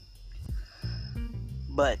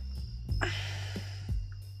 But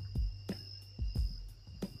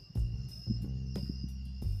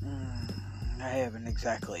I haven't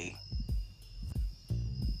exactly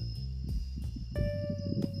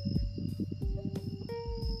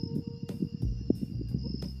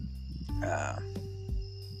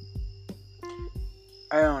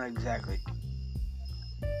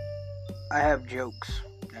I have jokes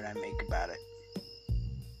that I make about it.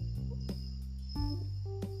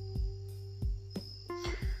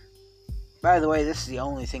 By the way, this is the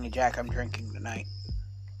only thing of Jack I'm drinking tonight,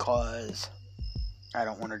 cause I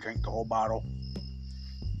don't want to drink the whole bottle.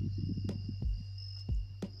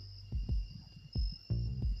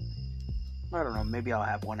 I don't know, maybe I'll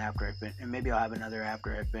have one after I finish, and maybe I'll have another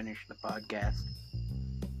after I finish the podcast.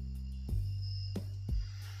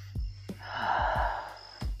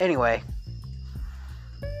 Anyway,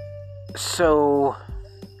 so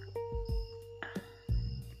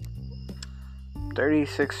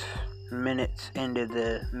 36 minutes into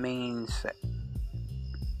the main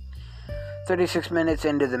 36 minutes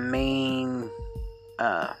into the main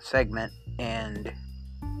segment, and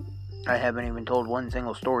I haven't even told one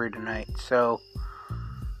single story tonight, so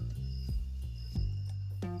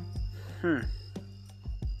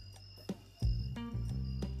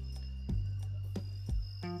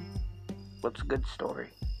what's a good story?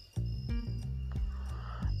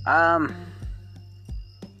 I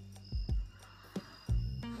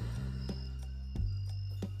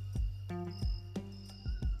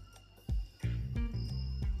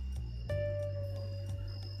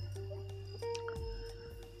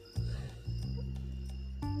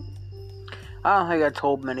don't think I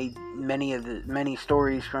told many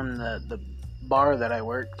stories from the bar that I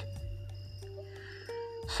worked.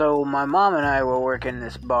 So my mom and I were working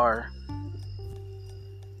this bar.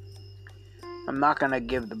 I'm not gonna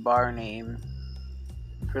give the bar name.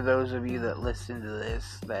 For those of you that listen to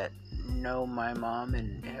this that know my mom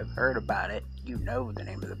and have heard about it, you know the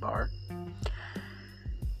name of the bar.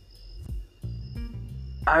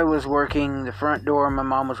 I was working the front door, my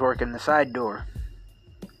mom was working the side door.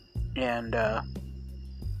 And,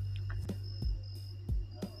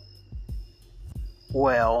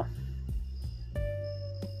 well,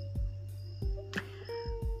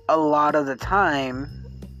 a lot of the time,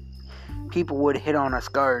 people would hit on us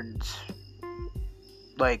guards.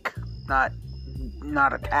 Like, not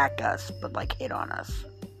attack us, but like hit on us.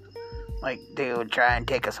 Like, they would try and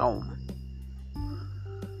take us home.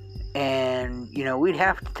 And, you know, we'd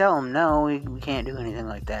have to tell them, no, we can't do anything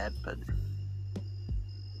like that, but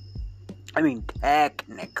I mean,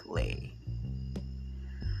 technically,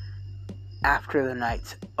 after the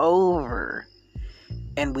night's over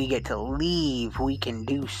and we get to leave, we can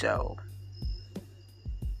do so.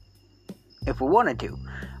 If we wanted to.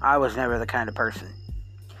 I was never the kind of person.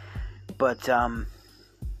 But,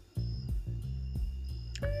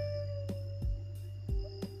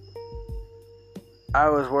 I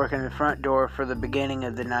was working the front door for the beginning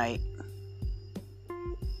of the night,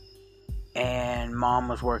 and Mom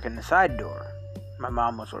was working the side door. My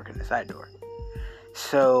mom was working the side door.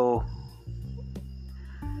 So,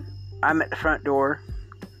 I'm at the front door,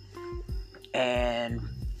 and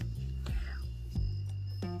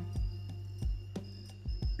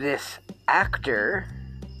this actor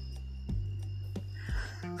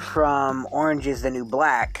from Orange is the New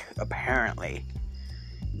Black, apparently,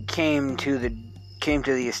 came to the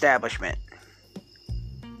establishment.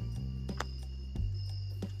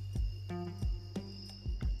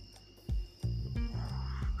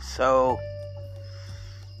 So,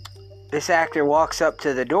 this actor walks up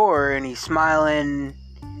to the door and he's smiling.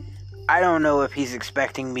 I don't know if he's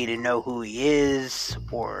expecting me to know who he is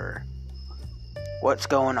or what's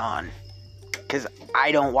going on. Because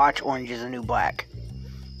I don't watch Orange is the New Black.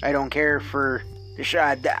 I don't care for the show.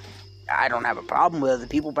 I don't have a problem with the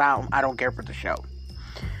people, but I don't care for the show.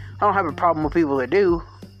 I don't have a problem with people that do.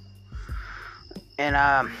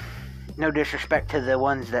 And, no disrespect to the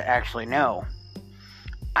ones that actually know.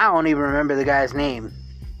 I don't even remember the guy's name.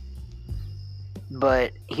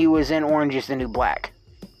 But he was in Orange is the New Black.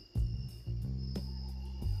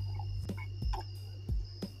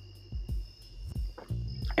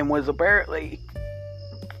 And was apparently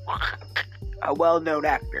a well-known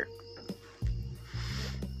actor.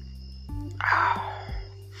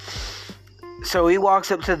 So he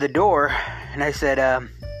walks up to the door, and I said,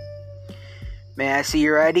 may I see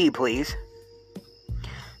your ID, please?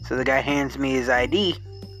 So the guy hands me his ID,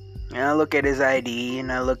 and I look at his ID,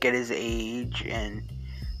 and I look at his age, and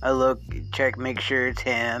I check, make sure it's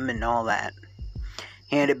him, and all that.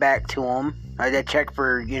 Hand it back to him. I check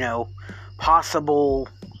for, possible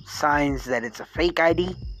signs that it's a fake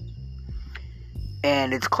ID.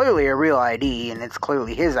 And it's clearly a real ID, and it's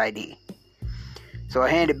clearly his ID. So I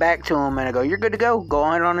hand it back to him, and I go, "You're good to go. Go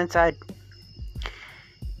on inside."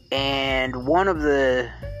 And one of the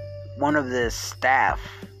staff,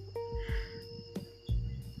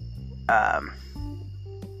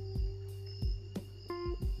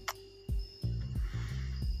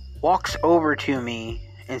 walks over to me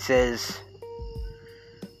and says,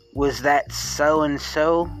 "Was that so and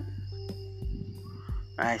so?"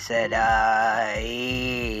 I said,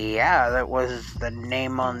 yeah, that was the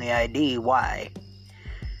name on the ID. Why?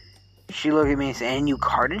 She looked at me and said, "And you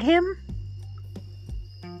carded him?"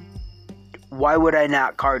 Why would I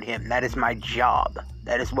not card him? That is my job.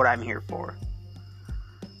 That is what I'm here for.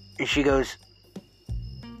 And she goes,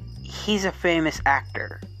 "He's a famous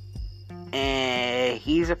actor. And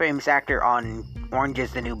he's a famous actor on Orange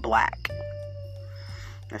is the New Black."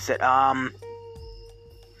 I said,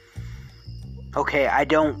 okay, I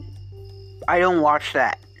don't watch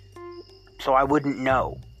that, so I wouldn't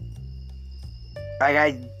know. Like,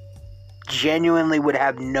 I genuinely would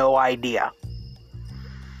have no idea.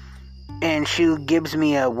 And she gives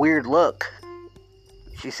me a weird look.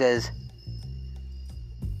 She says,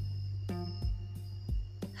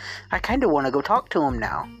 "I kind of want to go talk to him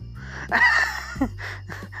now."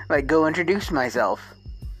 Like, go introduce myself.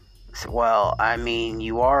 So, well, I mean,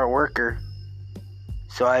 you are a worker,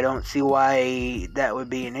 so I don't see why that would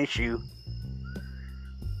be an issue.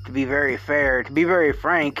 To be very fair, to be very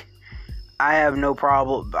frank, I have no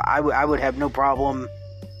problem. I would have no problem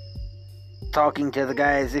talking to the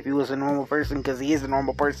guy as if he was a normal person, because he is a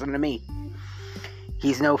normal person to me.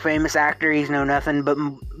 He's no famous actor. He's no nothing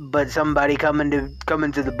but somebody coming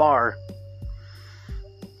to the bar.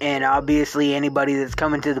 And obviously, anybody that's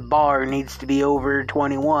coming to the bar needs to be over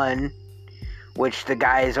 21, which the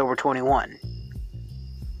guy is over 21.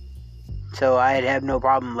 So I'd have no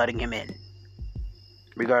problem letting him in,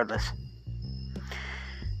 regardless.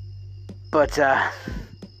 But,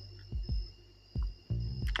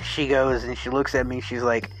 she goes and she looks at me, she's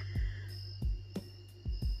like,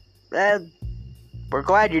 "We're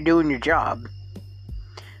glad you're doing your job."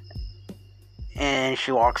 And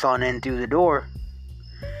she walks on in through the door.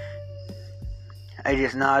 I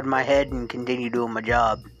just nod my head and continue doing my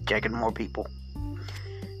job, checking more people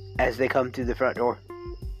as they come through the front door.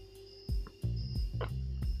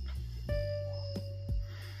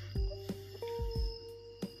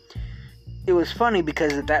 It was funny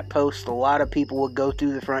because at that post, a lot of people would go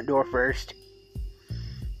through the front door first,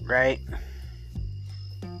 right?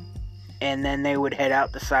 and then they would head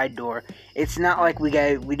out the side door. It's not like we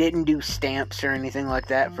didn't do stamps or anything like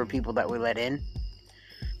that for people that we let in,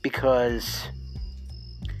 because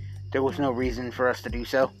there was no reason for us to do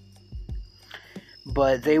so.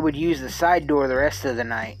 But they would use the side door the rest of the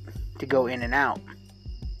night to go in and out,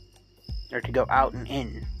 or to go out and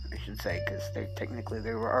in, I should say, because they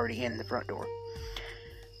were already in the front door.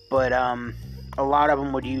 But a lot of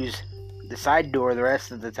them would use the side door the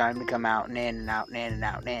rest of the time to come out and in and out and in and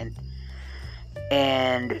out and in.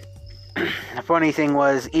 And the funny thing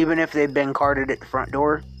was, even if they'd been carded at the front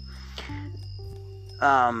door,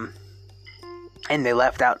 and they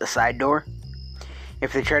left out the side door,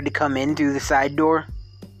 if they tried to come in through the side door,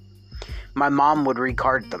 my mom would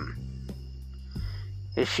recard them.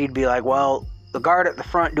 She'd be like, well, the guard at the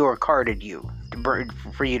front door carded you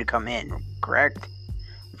for you to come in, correct?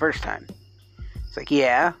 The first time. It's like,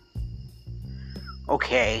 yeah.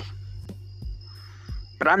 Okay.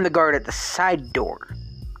 But I'm the guard at the side door.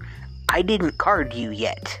 I didn't card you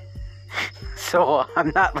yet. So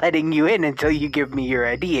I'm not letting you in until you give me your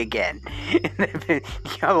ID again.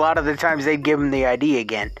 A lot of the times they'd give them the ID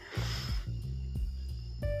again.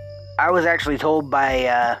 I was actually told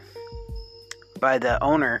by the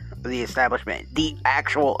owner of the establishment, the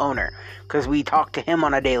actual owner, because we talked to him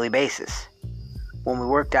on a daily basis when we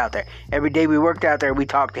worked out there. Every day we worked out there, we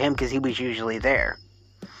talked to him because he was usually there.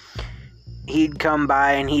 He'd come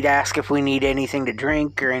by and he'd ask if we need anything to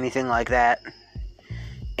drink or anything like that.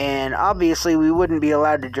 And obviously we wouldn't be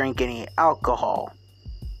allowed to drink any alcohol.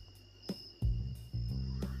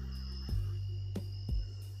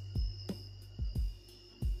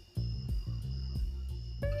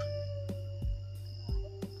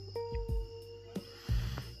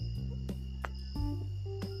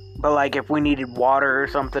 But like if we needed water or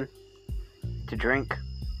something to drink,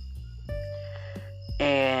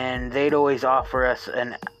 and they'd always offer us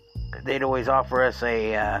a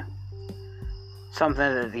something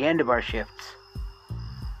at the end of our shifts.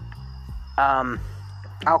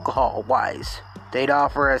 Alcohol wise, they'd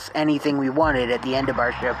offer us anything we wanted at the end of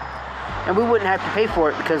our shift, and we wouldn't have to pay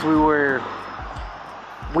for it because we were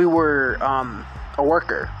a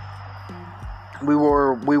worker. We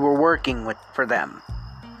were working for them.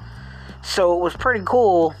 So it was pretty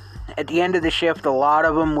cool. At the end of the shift, a lot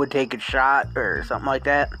of them would take a shot or something like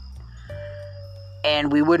that, and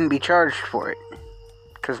we wouldn't be charged for it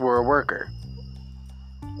because we're a worker.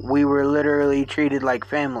 We were literally treated like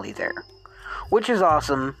family there, which is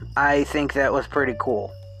awesome. I think that was pretty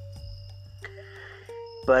cool.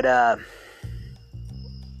 But I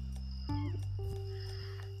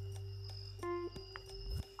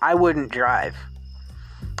wouldn't drive.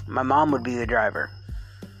 My mom would be the driver.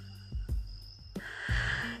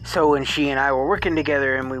 So when she and I were working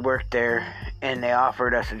together and we worked there and they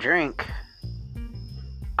offered us a drink,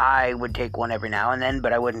 I would take one every now and then,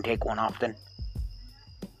 but I wouldn't take one often.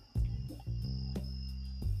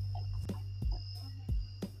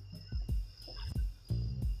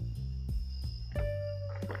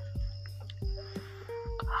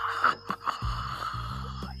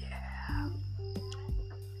 Yeah.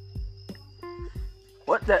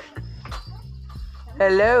 What the?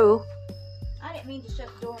 Hello? I didn't mean to shut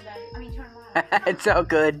the door down. I mean, turn around. It's all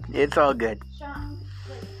good. It's all good. Sean,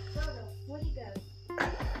 wait, Frodo, where'd he go?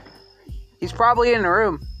 He's probably in the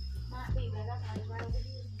room. Might be, but that's not his right over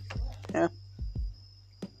here.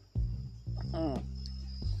 Yeah.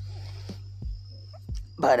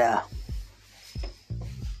 But,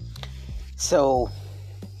 so,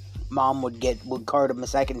 Mom would card them a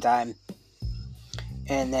second time.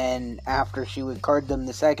 And then after she would card them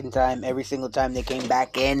the second time, every single time they came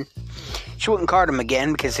back in, she wouldn't card them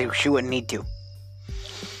again because she wouldn't need to.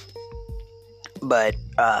 But,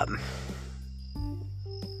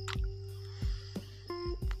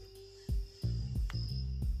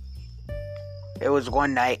 it was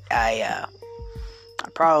one night, I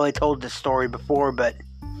probably told this story before, but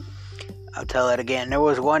I'll tell it again. There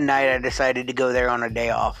was one night I decided to go there on a day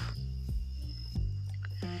off.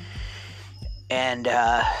 And,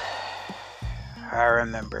 I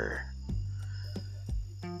remember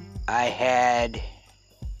I had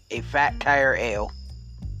a Fat Tire Ale.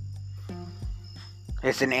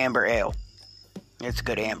 It's an amber ale. It's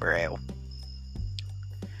good amber ale.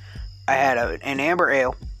 I had an amber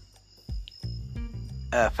ale.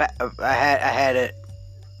 I had it.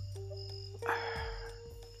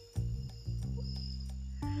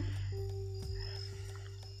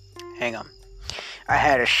 Hang on. I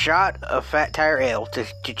had a shot of Fat Tire Ale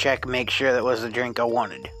to check and make sure that was the drink I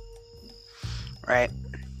wanted. Right?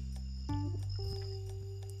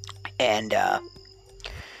 And,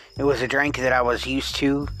 It was a drink that I was used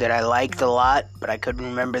to, that I liked a lot, but I couldn't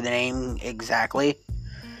remember the name exactly.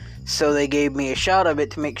 So they gave me a shot of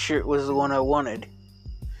it to make sure it was the one I wanted.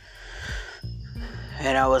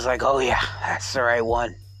 And I was like, oh yeah, that's the right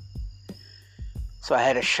one. So I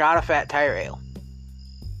had a shot of Fat Tire Ale.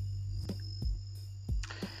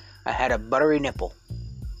 I had a buttery nipple.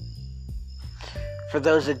 For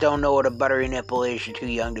those that don't know what a buttery nipple is, you're too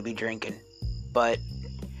young to be drinking. But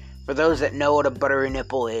for those that know what a buttery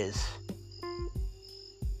nipple is,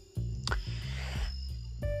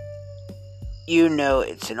 you know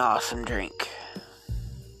it's an awesome drink.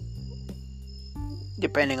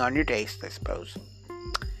 Depending on your taste, I suppose.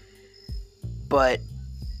 But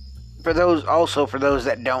for those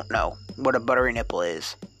that don't know what a buttery nipple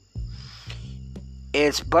is,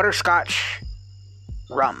 it's butterscotch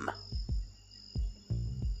rum.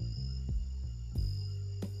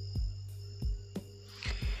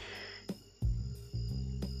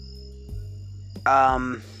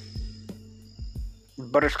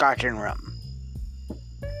 Butterscotch and rum.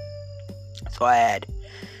 So I had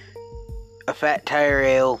a Fat Tire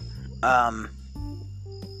Ale,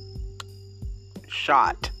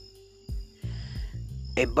 shot,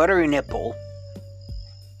 a buttery nipple,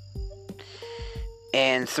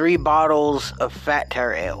 and 3 bottles of Fat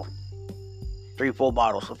Tire Ale. 3 full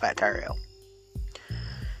bottles of Fat Tire Ale.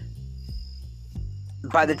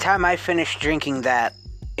 By the time I finished drinking that,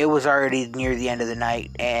 it was already near the end of the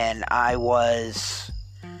night, and I was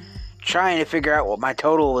trying to figure out what my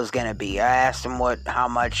total was going to be. I asked them how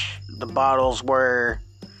much the bottles were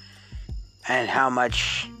and how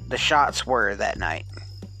much the shots were that night.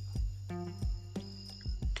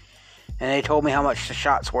 And they told me how much the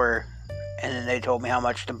shots were, and then they told me how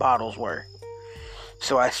much the bottles were.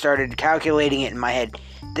 So I started calculating it in my head.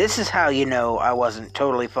 This is how you know I wasn't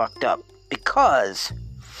totally fucked up, because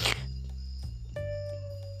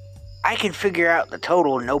I could figure out the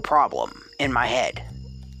total no problem in my head.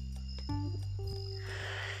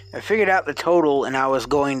 I figured out the total, and I was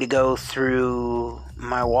going to go through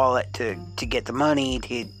my wallet to get the money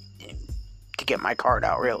to get my card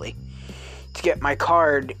out, really. To get my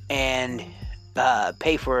card and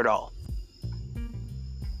pay for it all.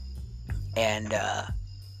 And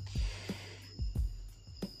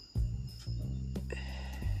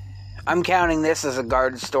I'm counting this as a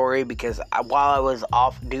guard story because while I was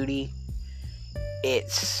off duty,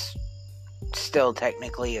 it's still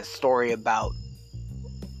technically a story about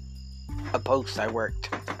a post I worked.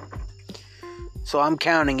 So I'm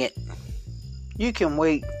counting it. You can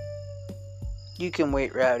wait. You can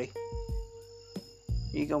wait, Rowdy.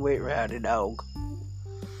 You can wait, Rowdy dog.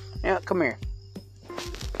 Yeah, come here.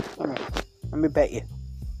 Come here. Let me pet you.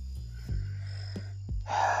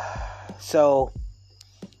 So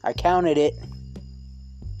I counted it.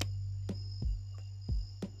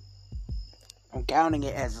 I'm counting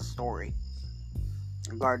it as a story.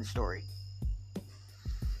 A guard story.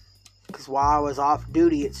 Because while I was off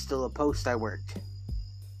duty, it's still a post I worked.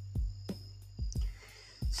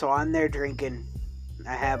 So I'm there drinking.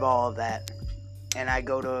 I have all of that. And I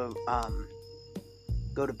go to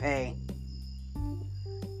pay.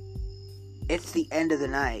 It's the end of the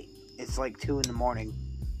night. It's like 2 a.m.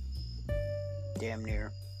 Damn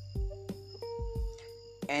near.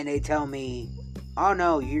 And they tell me, oh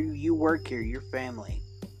no, you work here, you're family.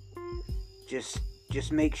 Just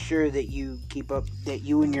make sure that you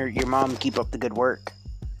and your mom keep up the good work.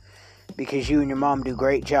 Because you and your mom do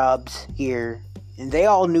great jobs here. And they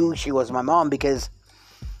all knew she was my mom because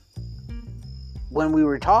when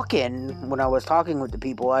I was talking with the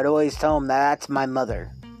people, I'd always tell them that's my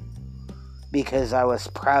mother. Because I was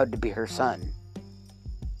proud to be her son.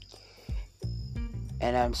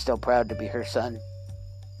 And I'm still proud to be her son.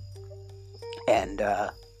 And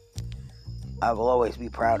I will always be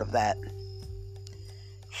proud of that.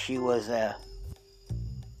 She was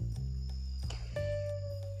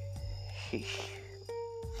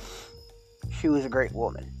she was a great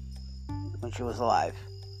woman when she was alive.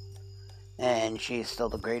 And she's still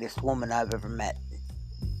the greatest woman I've ever met.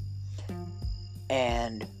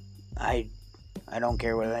 And I don't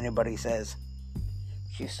care what anybody says.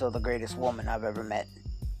 She's still the greatest woman I've ever met.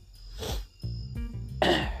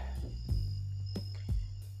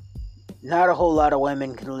 Not a whole lot of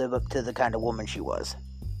women can live up to the kind of woman she was.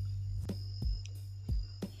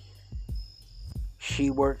 She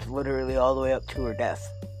worked literally all the way up to her death.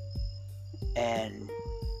 And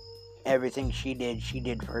everything she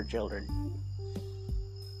did for her children.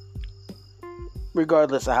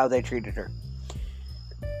 Regardless of how they treated her.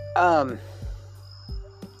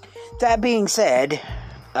 That being said,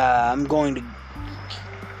 I'm going to...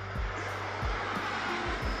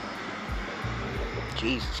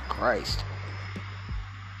 Jesus Christ.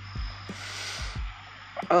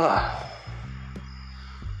 Ugh.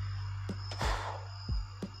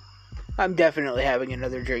 I'm definitely having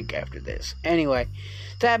another drink after this. Anyway,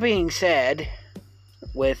 that being said,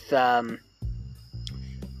 with her,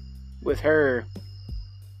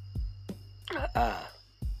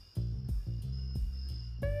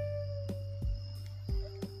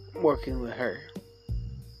 working with her.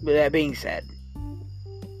 With that being said,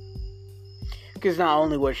 because not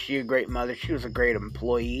only was she a great mother, she was a great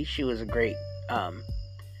employee. She was a great,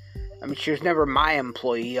 she was never my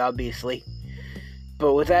employee, obviously.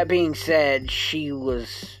 But with that being said, she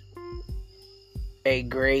was a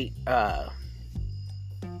great, well,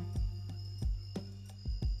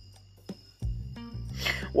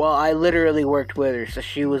 I literally worked with her, so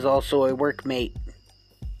she was also a workmate.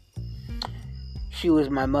 She was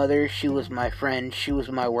my mother, she was my friend, she was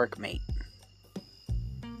my workmate.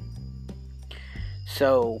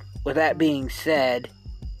 So, with that being said,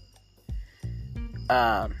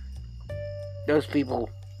 those people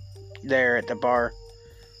there at the bar,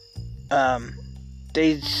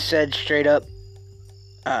 they said straight up,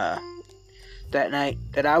 that night,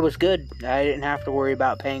 that I was good. I didn't have to worry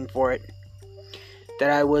about paying for it. That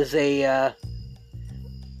I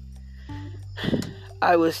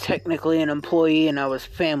was technically an employee and I was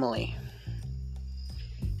family.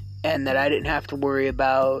 And that I didn't have to worry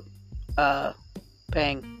about,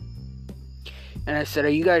 paying. And I said, are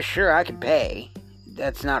you guys sure I can pay?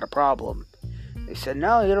 That's not a problem. They said,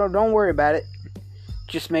 no, don't worry about it.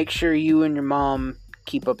 Just make sure you and your mom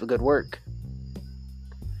keep up the good work.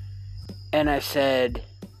 And I said,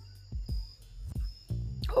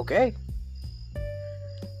 okay.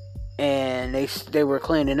 And they were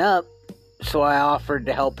cleaning up, so I offered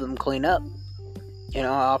to help them clean up. I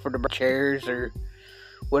offered to bring chairs or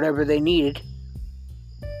whatever they needed.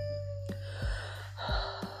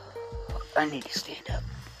 I need to stand up.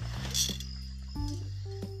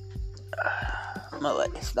 I'm gonna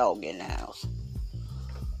let this dog in the house.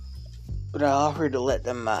 But I offered to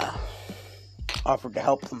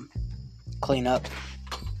help them clean up.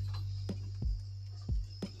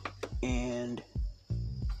 And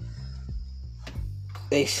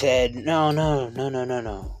they said, no.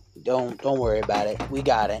 Don't worry about it. We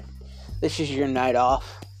got it. This is your night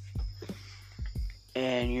off.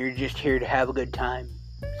 And you're just here to have a good time.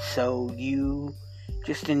 So you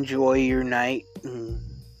just enjoy your night and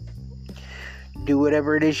do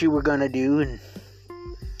whatever it is you were gonna do and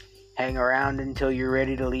hang around until you're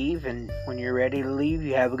ready to leave. And when you're ready to leave,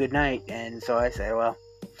 you have a good night. And so I said, well,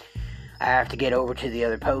 I have to get over to the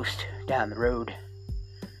other post down the road,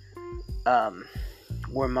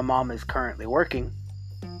 where my mom is currently working,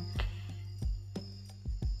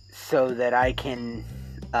 so that I can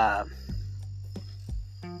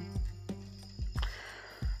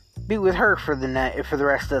be with her for the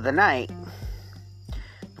rest of the night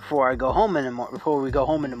before we go home in the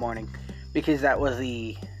morning, because that was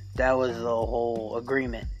the whole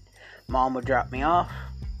agreement. Mom would drop me off.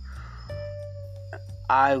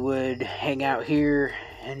 I would hang out here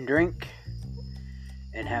and drink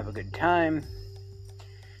and have a good time,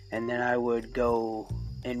 and then I would go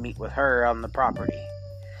and meet with her on the property.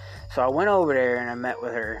 So I went over there and I met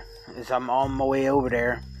with her. As I'm on my way over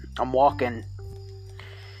there, I'm walking,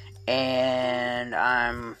 and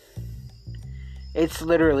it's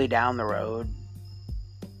literally down the road,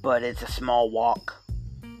 but it's a small walk.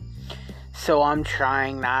 So I'm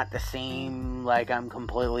trying not to seem like I'm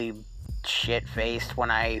completely shit-faced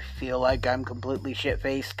when I feel like I'm completely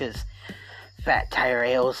shit-faced, because Fat Tire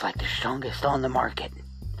Ale is like the strongest on the market.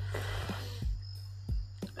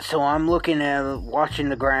 So I'm watching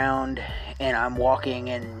the ground, and I'm walking,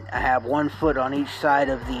 and I have one foot on each side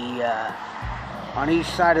of this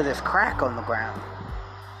crack on the ground.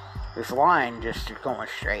 This line just going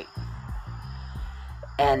straight.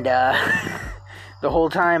 And, the whole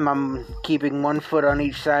time I'm keeping one foot on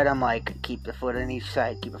each side. I'm like, keep the foot on each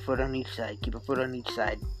side, keep a foot on each side, keep a foot on each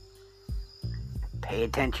side. Pay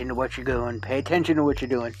attention to what you're doing. Pay attention to what you're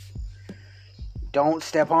doing. Don't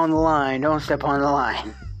step on the line. Don't step on the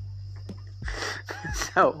line.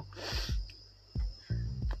 So,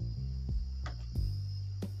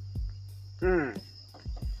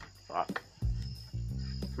 fuck.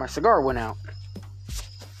 My cigar went out.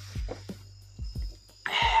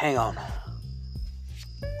 Hang on.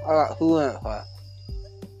 I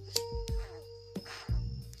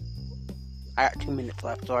got 2 minutes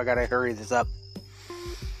left, so I gotta hurry this up.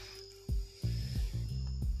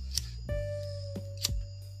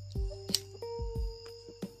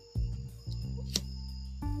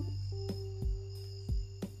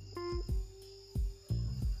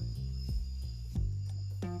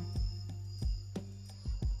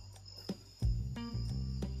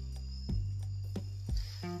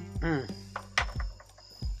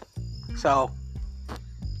 So,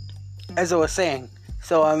 as I was saying,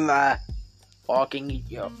 I'm walking,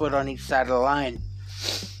 foot on each side of the line,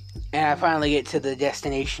 and I finally get to the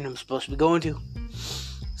destination I'm supposed to be going to.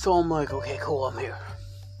 So I'm like, okay, cool, I'm here.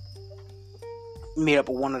 Meet up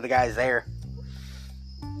with one of the guys there.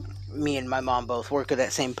 Me and my mom both work at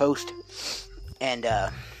that same post, and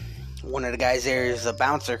one of the guys there is a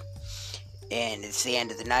bouncer, and it's the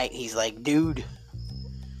end of the night. He's like, dude,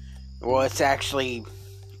 well, it's actually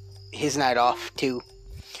his night off too,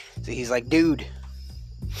 so he's like, dude,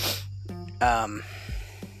 come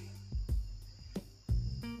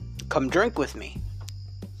drink with me.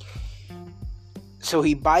 So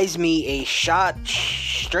he buys me a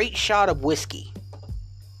straight shot of whiskey,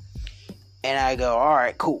 and I go,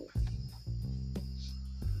 alright, cool.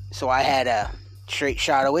 So I had a straight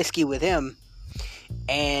shot of whiskey with him,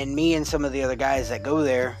 and me and some of the other guys that go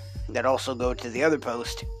there, that also go to the other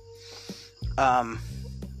post,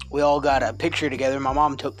 we all got a picture together. My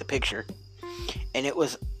mom took the picture, and it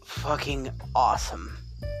was fucking awesome.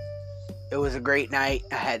 It was a great night.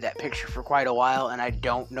 I had that picture for quite a while, and I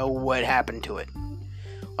don't know what happened to it.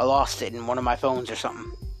 I lost it in one of my phones or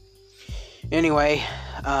something. Anyway,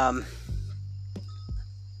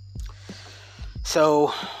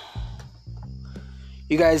 so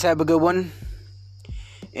you guys have a good one,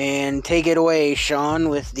 and take it away, Sean,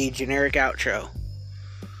 with the generic outro.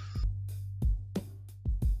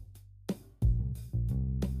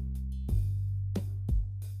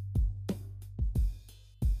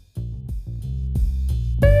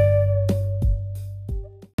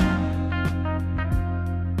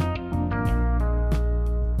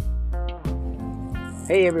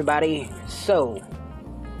 Hey everybody, so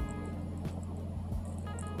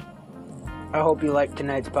I hope you liked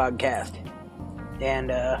tonight's podcast,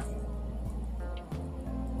 and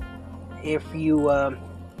if you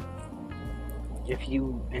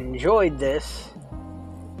enjoyed this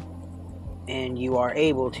and you are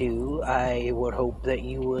able to, I would hope that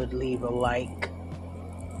you would leave a like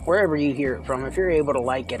wherever you hear it from. If you're able to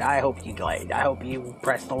like it, I hope you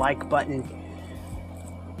press the like button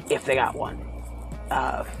if they got one.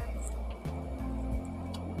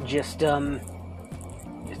 Just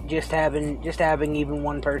having even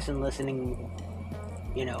one person listening,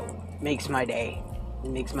 makes my day.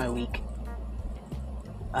 It makes my week.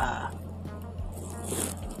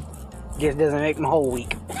 Just doesn't make my whole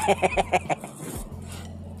week.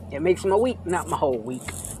 It makes my week, not my whole week.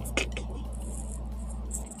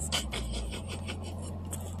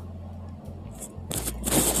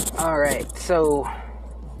 Alright, so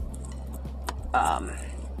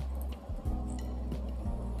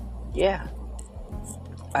yeah,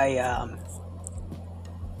 I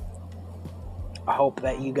hope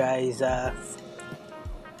that you guys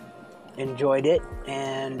enjoyed it,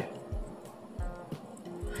 and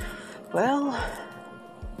well,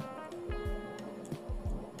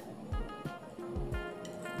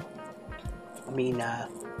 I mean, of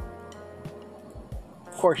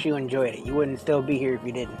course you enjoyed it. You wouldn't still be here if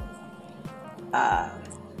you didn't.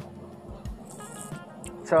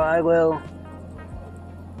 So I will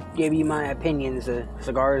give you my opinions. A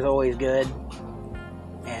cigar is always good,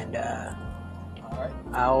 and I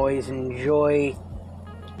always enjoy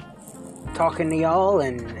talking to y'all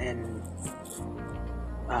and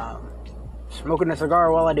smoking a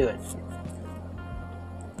cigar while I do it.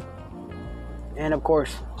 And of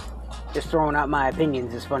course, just throwing out my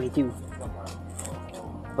opinions is funny too.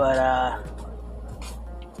 But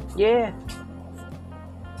yeah.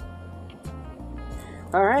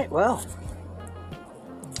 Alright, well,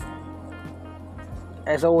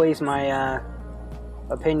 as always, my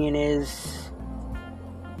opinion is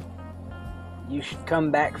you should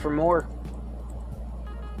come back for more.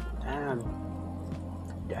 I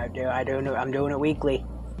don't know. I'm doing it weekly,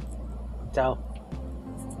 so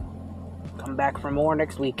come back for more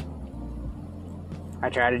next week. I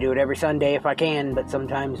try to do it every Sunday if I can, but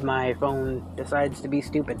sometimes my phone decides to be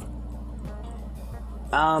stupid.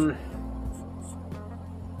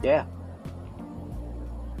 Yeah.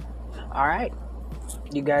 Alright.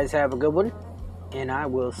 You guys have a good one, and I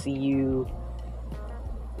will see you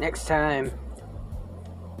next time.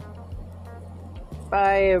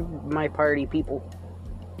 Bye, my party people.